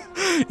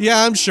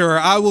 Yeah, I'm sure.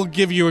 I will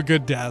give you a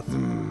good death.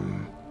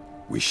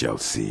 We shall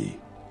see.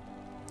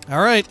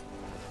 All right.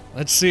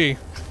 Let's see.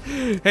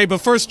 Hey, but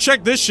first,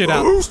 check this shit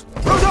out. Boom!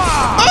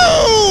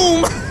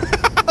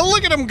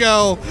 Look at him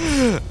go.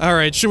 All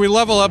right, should we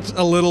level up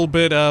a little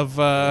bit of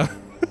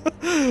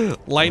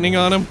lightning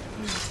on him?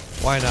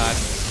 Why not?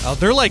 Oh,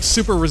 they're like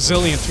super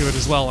resilient to it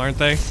as well, aren't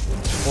they?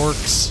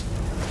 Orcs.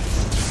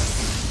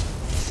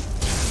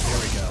 There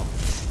we go.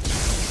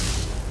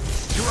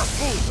 You're a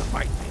fool to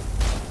fight me.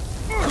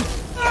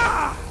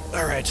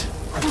 All right.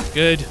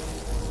 Good.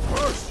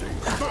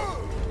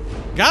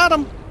 Got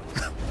him.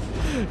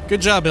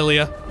 Good job,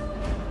 Ilya.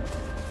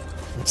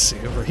 Let's see,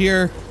 over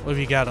here. What have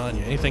you got on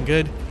you? Anything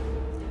good?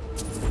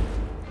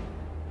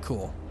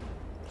 Cool.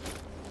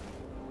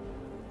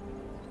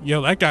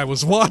 Yo, that guy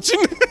was watching.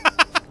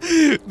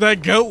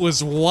 That goat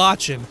was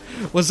watching.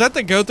 Was that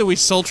the goat that we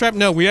soul trapped?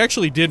 No, we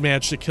actually did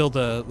manage to kill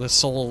the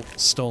soul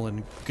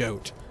stolen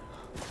goat.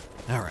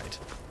 All right.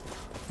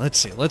 Let's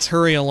see. Let's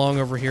hurry along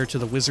over here to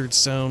the wizard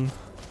zone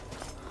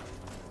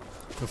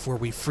before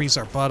we freeze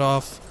our butt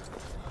off.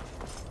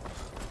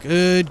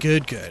 Good,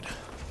 good, good.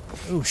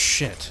 Oh,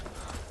 shit.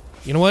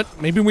 You know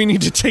what? Maybe we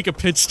need to take a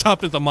pit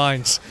stop at the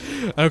mines.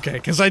 Okay,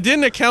 because I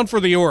didn't account for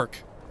the orc.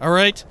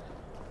 Alright?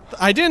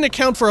 I didn't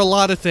account for a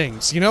lot of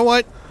things. You know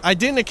what? I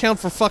didn't account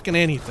for fucking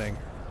anything.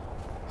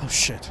 Oh,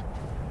 shit.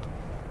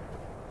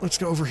 Let's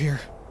go over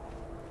here.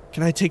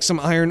 Can I take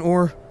some iron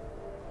ore?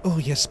 Oh,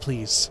 yes,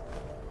 please.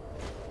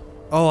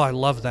 Oh, I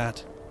love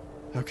that.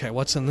 Okay,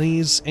 what's in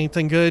these?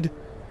 Anything good?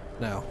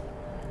 No.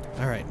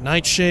 Alright,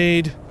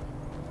 Nightshade.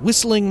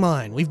 Whistling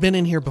mine. We've been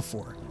in here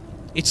before.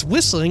 It's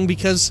whistling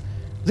because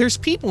there's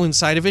people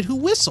inside of it who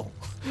whistle.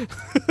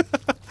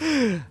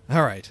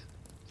 Alright.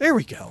 There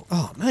we go.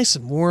 Oh, nice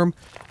and warm.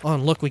 Oh,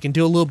 and look, we can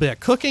do a little bit of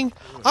cooking.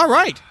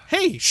 Alright.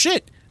 Hey,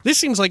 shit. This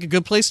seems like a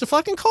good place to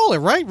fucking call it,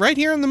 right? Right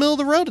here in the middle of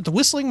the road at the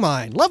Whistling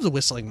Mine. Love the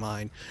Whistling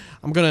Mine.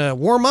 I'm gonna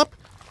warm up,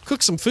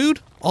 cook some food,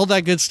 all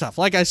that good stuff.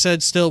 Like I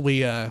said, still,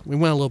 we went a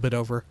little bit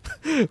over.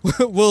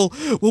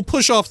 We'll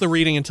push off the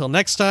reading until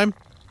next time.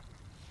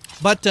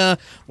 But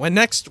when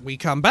next we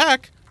come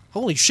back,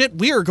 holy shit,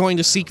 we are going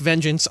to seek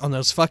vengeance on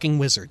those fucking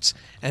wizards.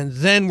 And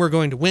then we're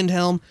going to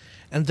Windhelm,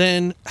 and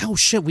then, oh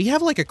shit, we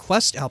have like a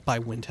quest out by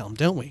Windhelm,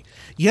 don't we?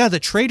 Yeah,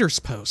 the Trader's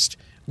Post.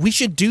 We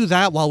should do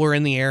that while we're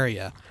in the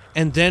area.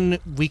 And then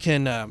we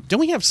can, don't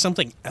we have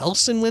something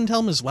else in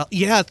Windhelm as well?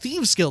 Yeah,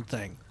 Thieves Guild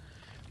thing,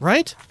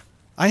 right?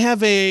 I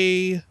have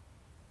a,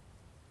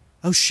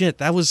 oh shit,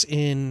 that was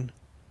in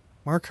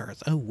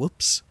Markarth. Oh,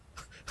 whoops.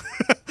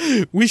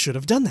 We should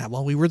have done that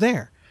while we were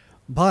there.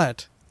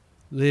 But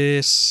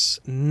this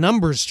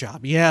numbers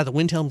job, yeah, the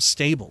Windhelm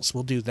Stables,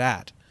 we'll do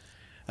that.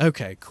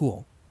 Okay,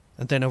 cool.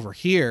 And then over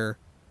here,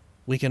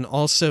 we can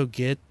also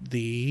get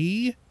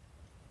the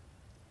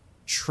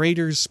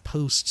Trader's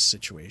Post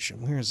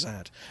situation. Where is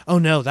that? Oh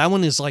no, that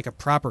one is like a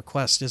proper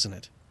quest, isn't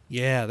it?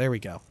 Yeah, there we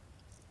go.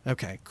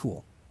 Okay,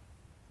 cool.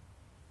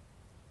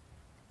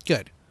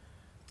 Good.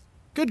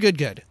 Good, good,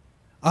 good.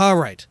 All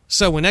right,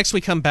 so when next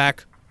we come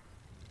back,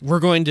 we're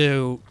going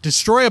to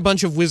destroy a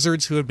bunch of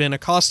wizards who have been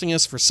accosting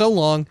us for so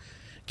long,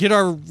 get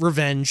our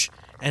revenge,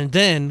 and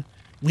then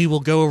we will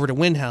go over to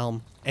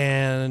Windhelm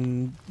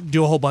and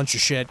do a whole bunch of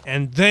shit,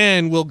 and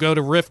then we'll go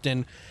to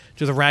Riften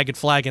to the Ragged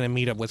Flagon and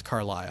meet up with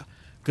Carlia.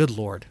 Good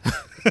lord.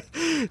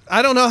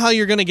 I don't know how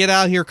you're going to get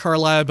out here,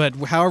 Carlia, but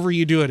however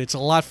you do it, it's a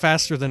lot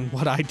faster than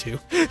what I do.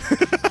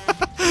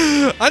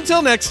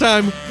 Until next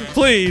time,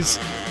 please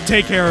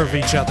take care of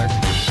each other.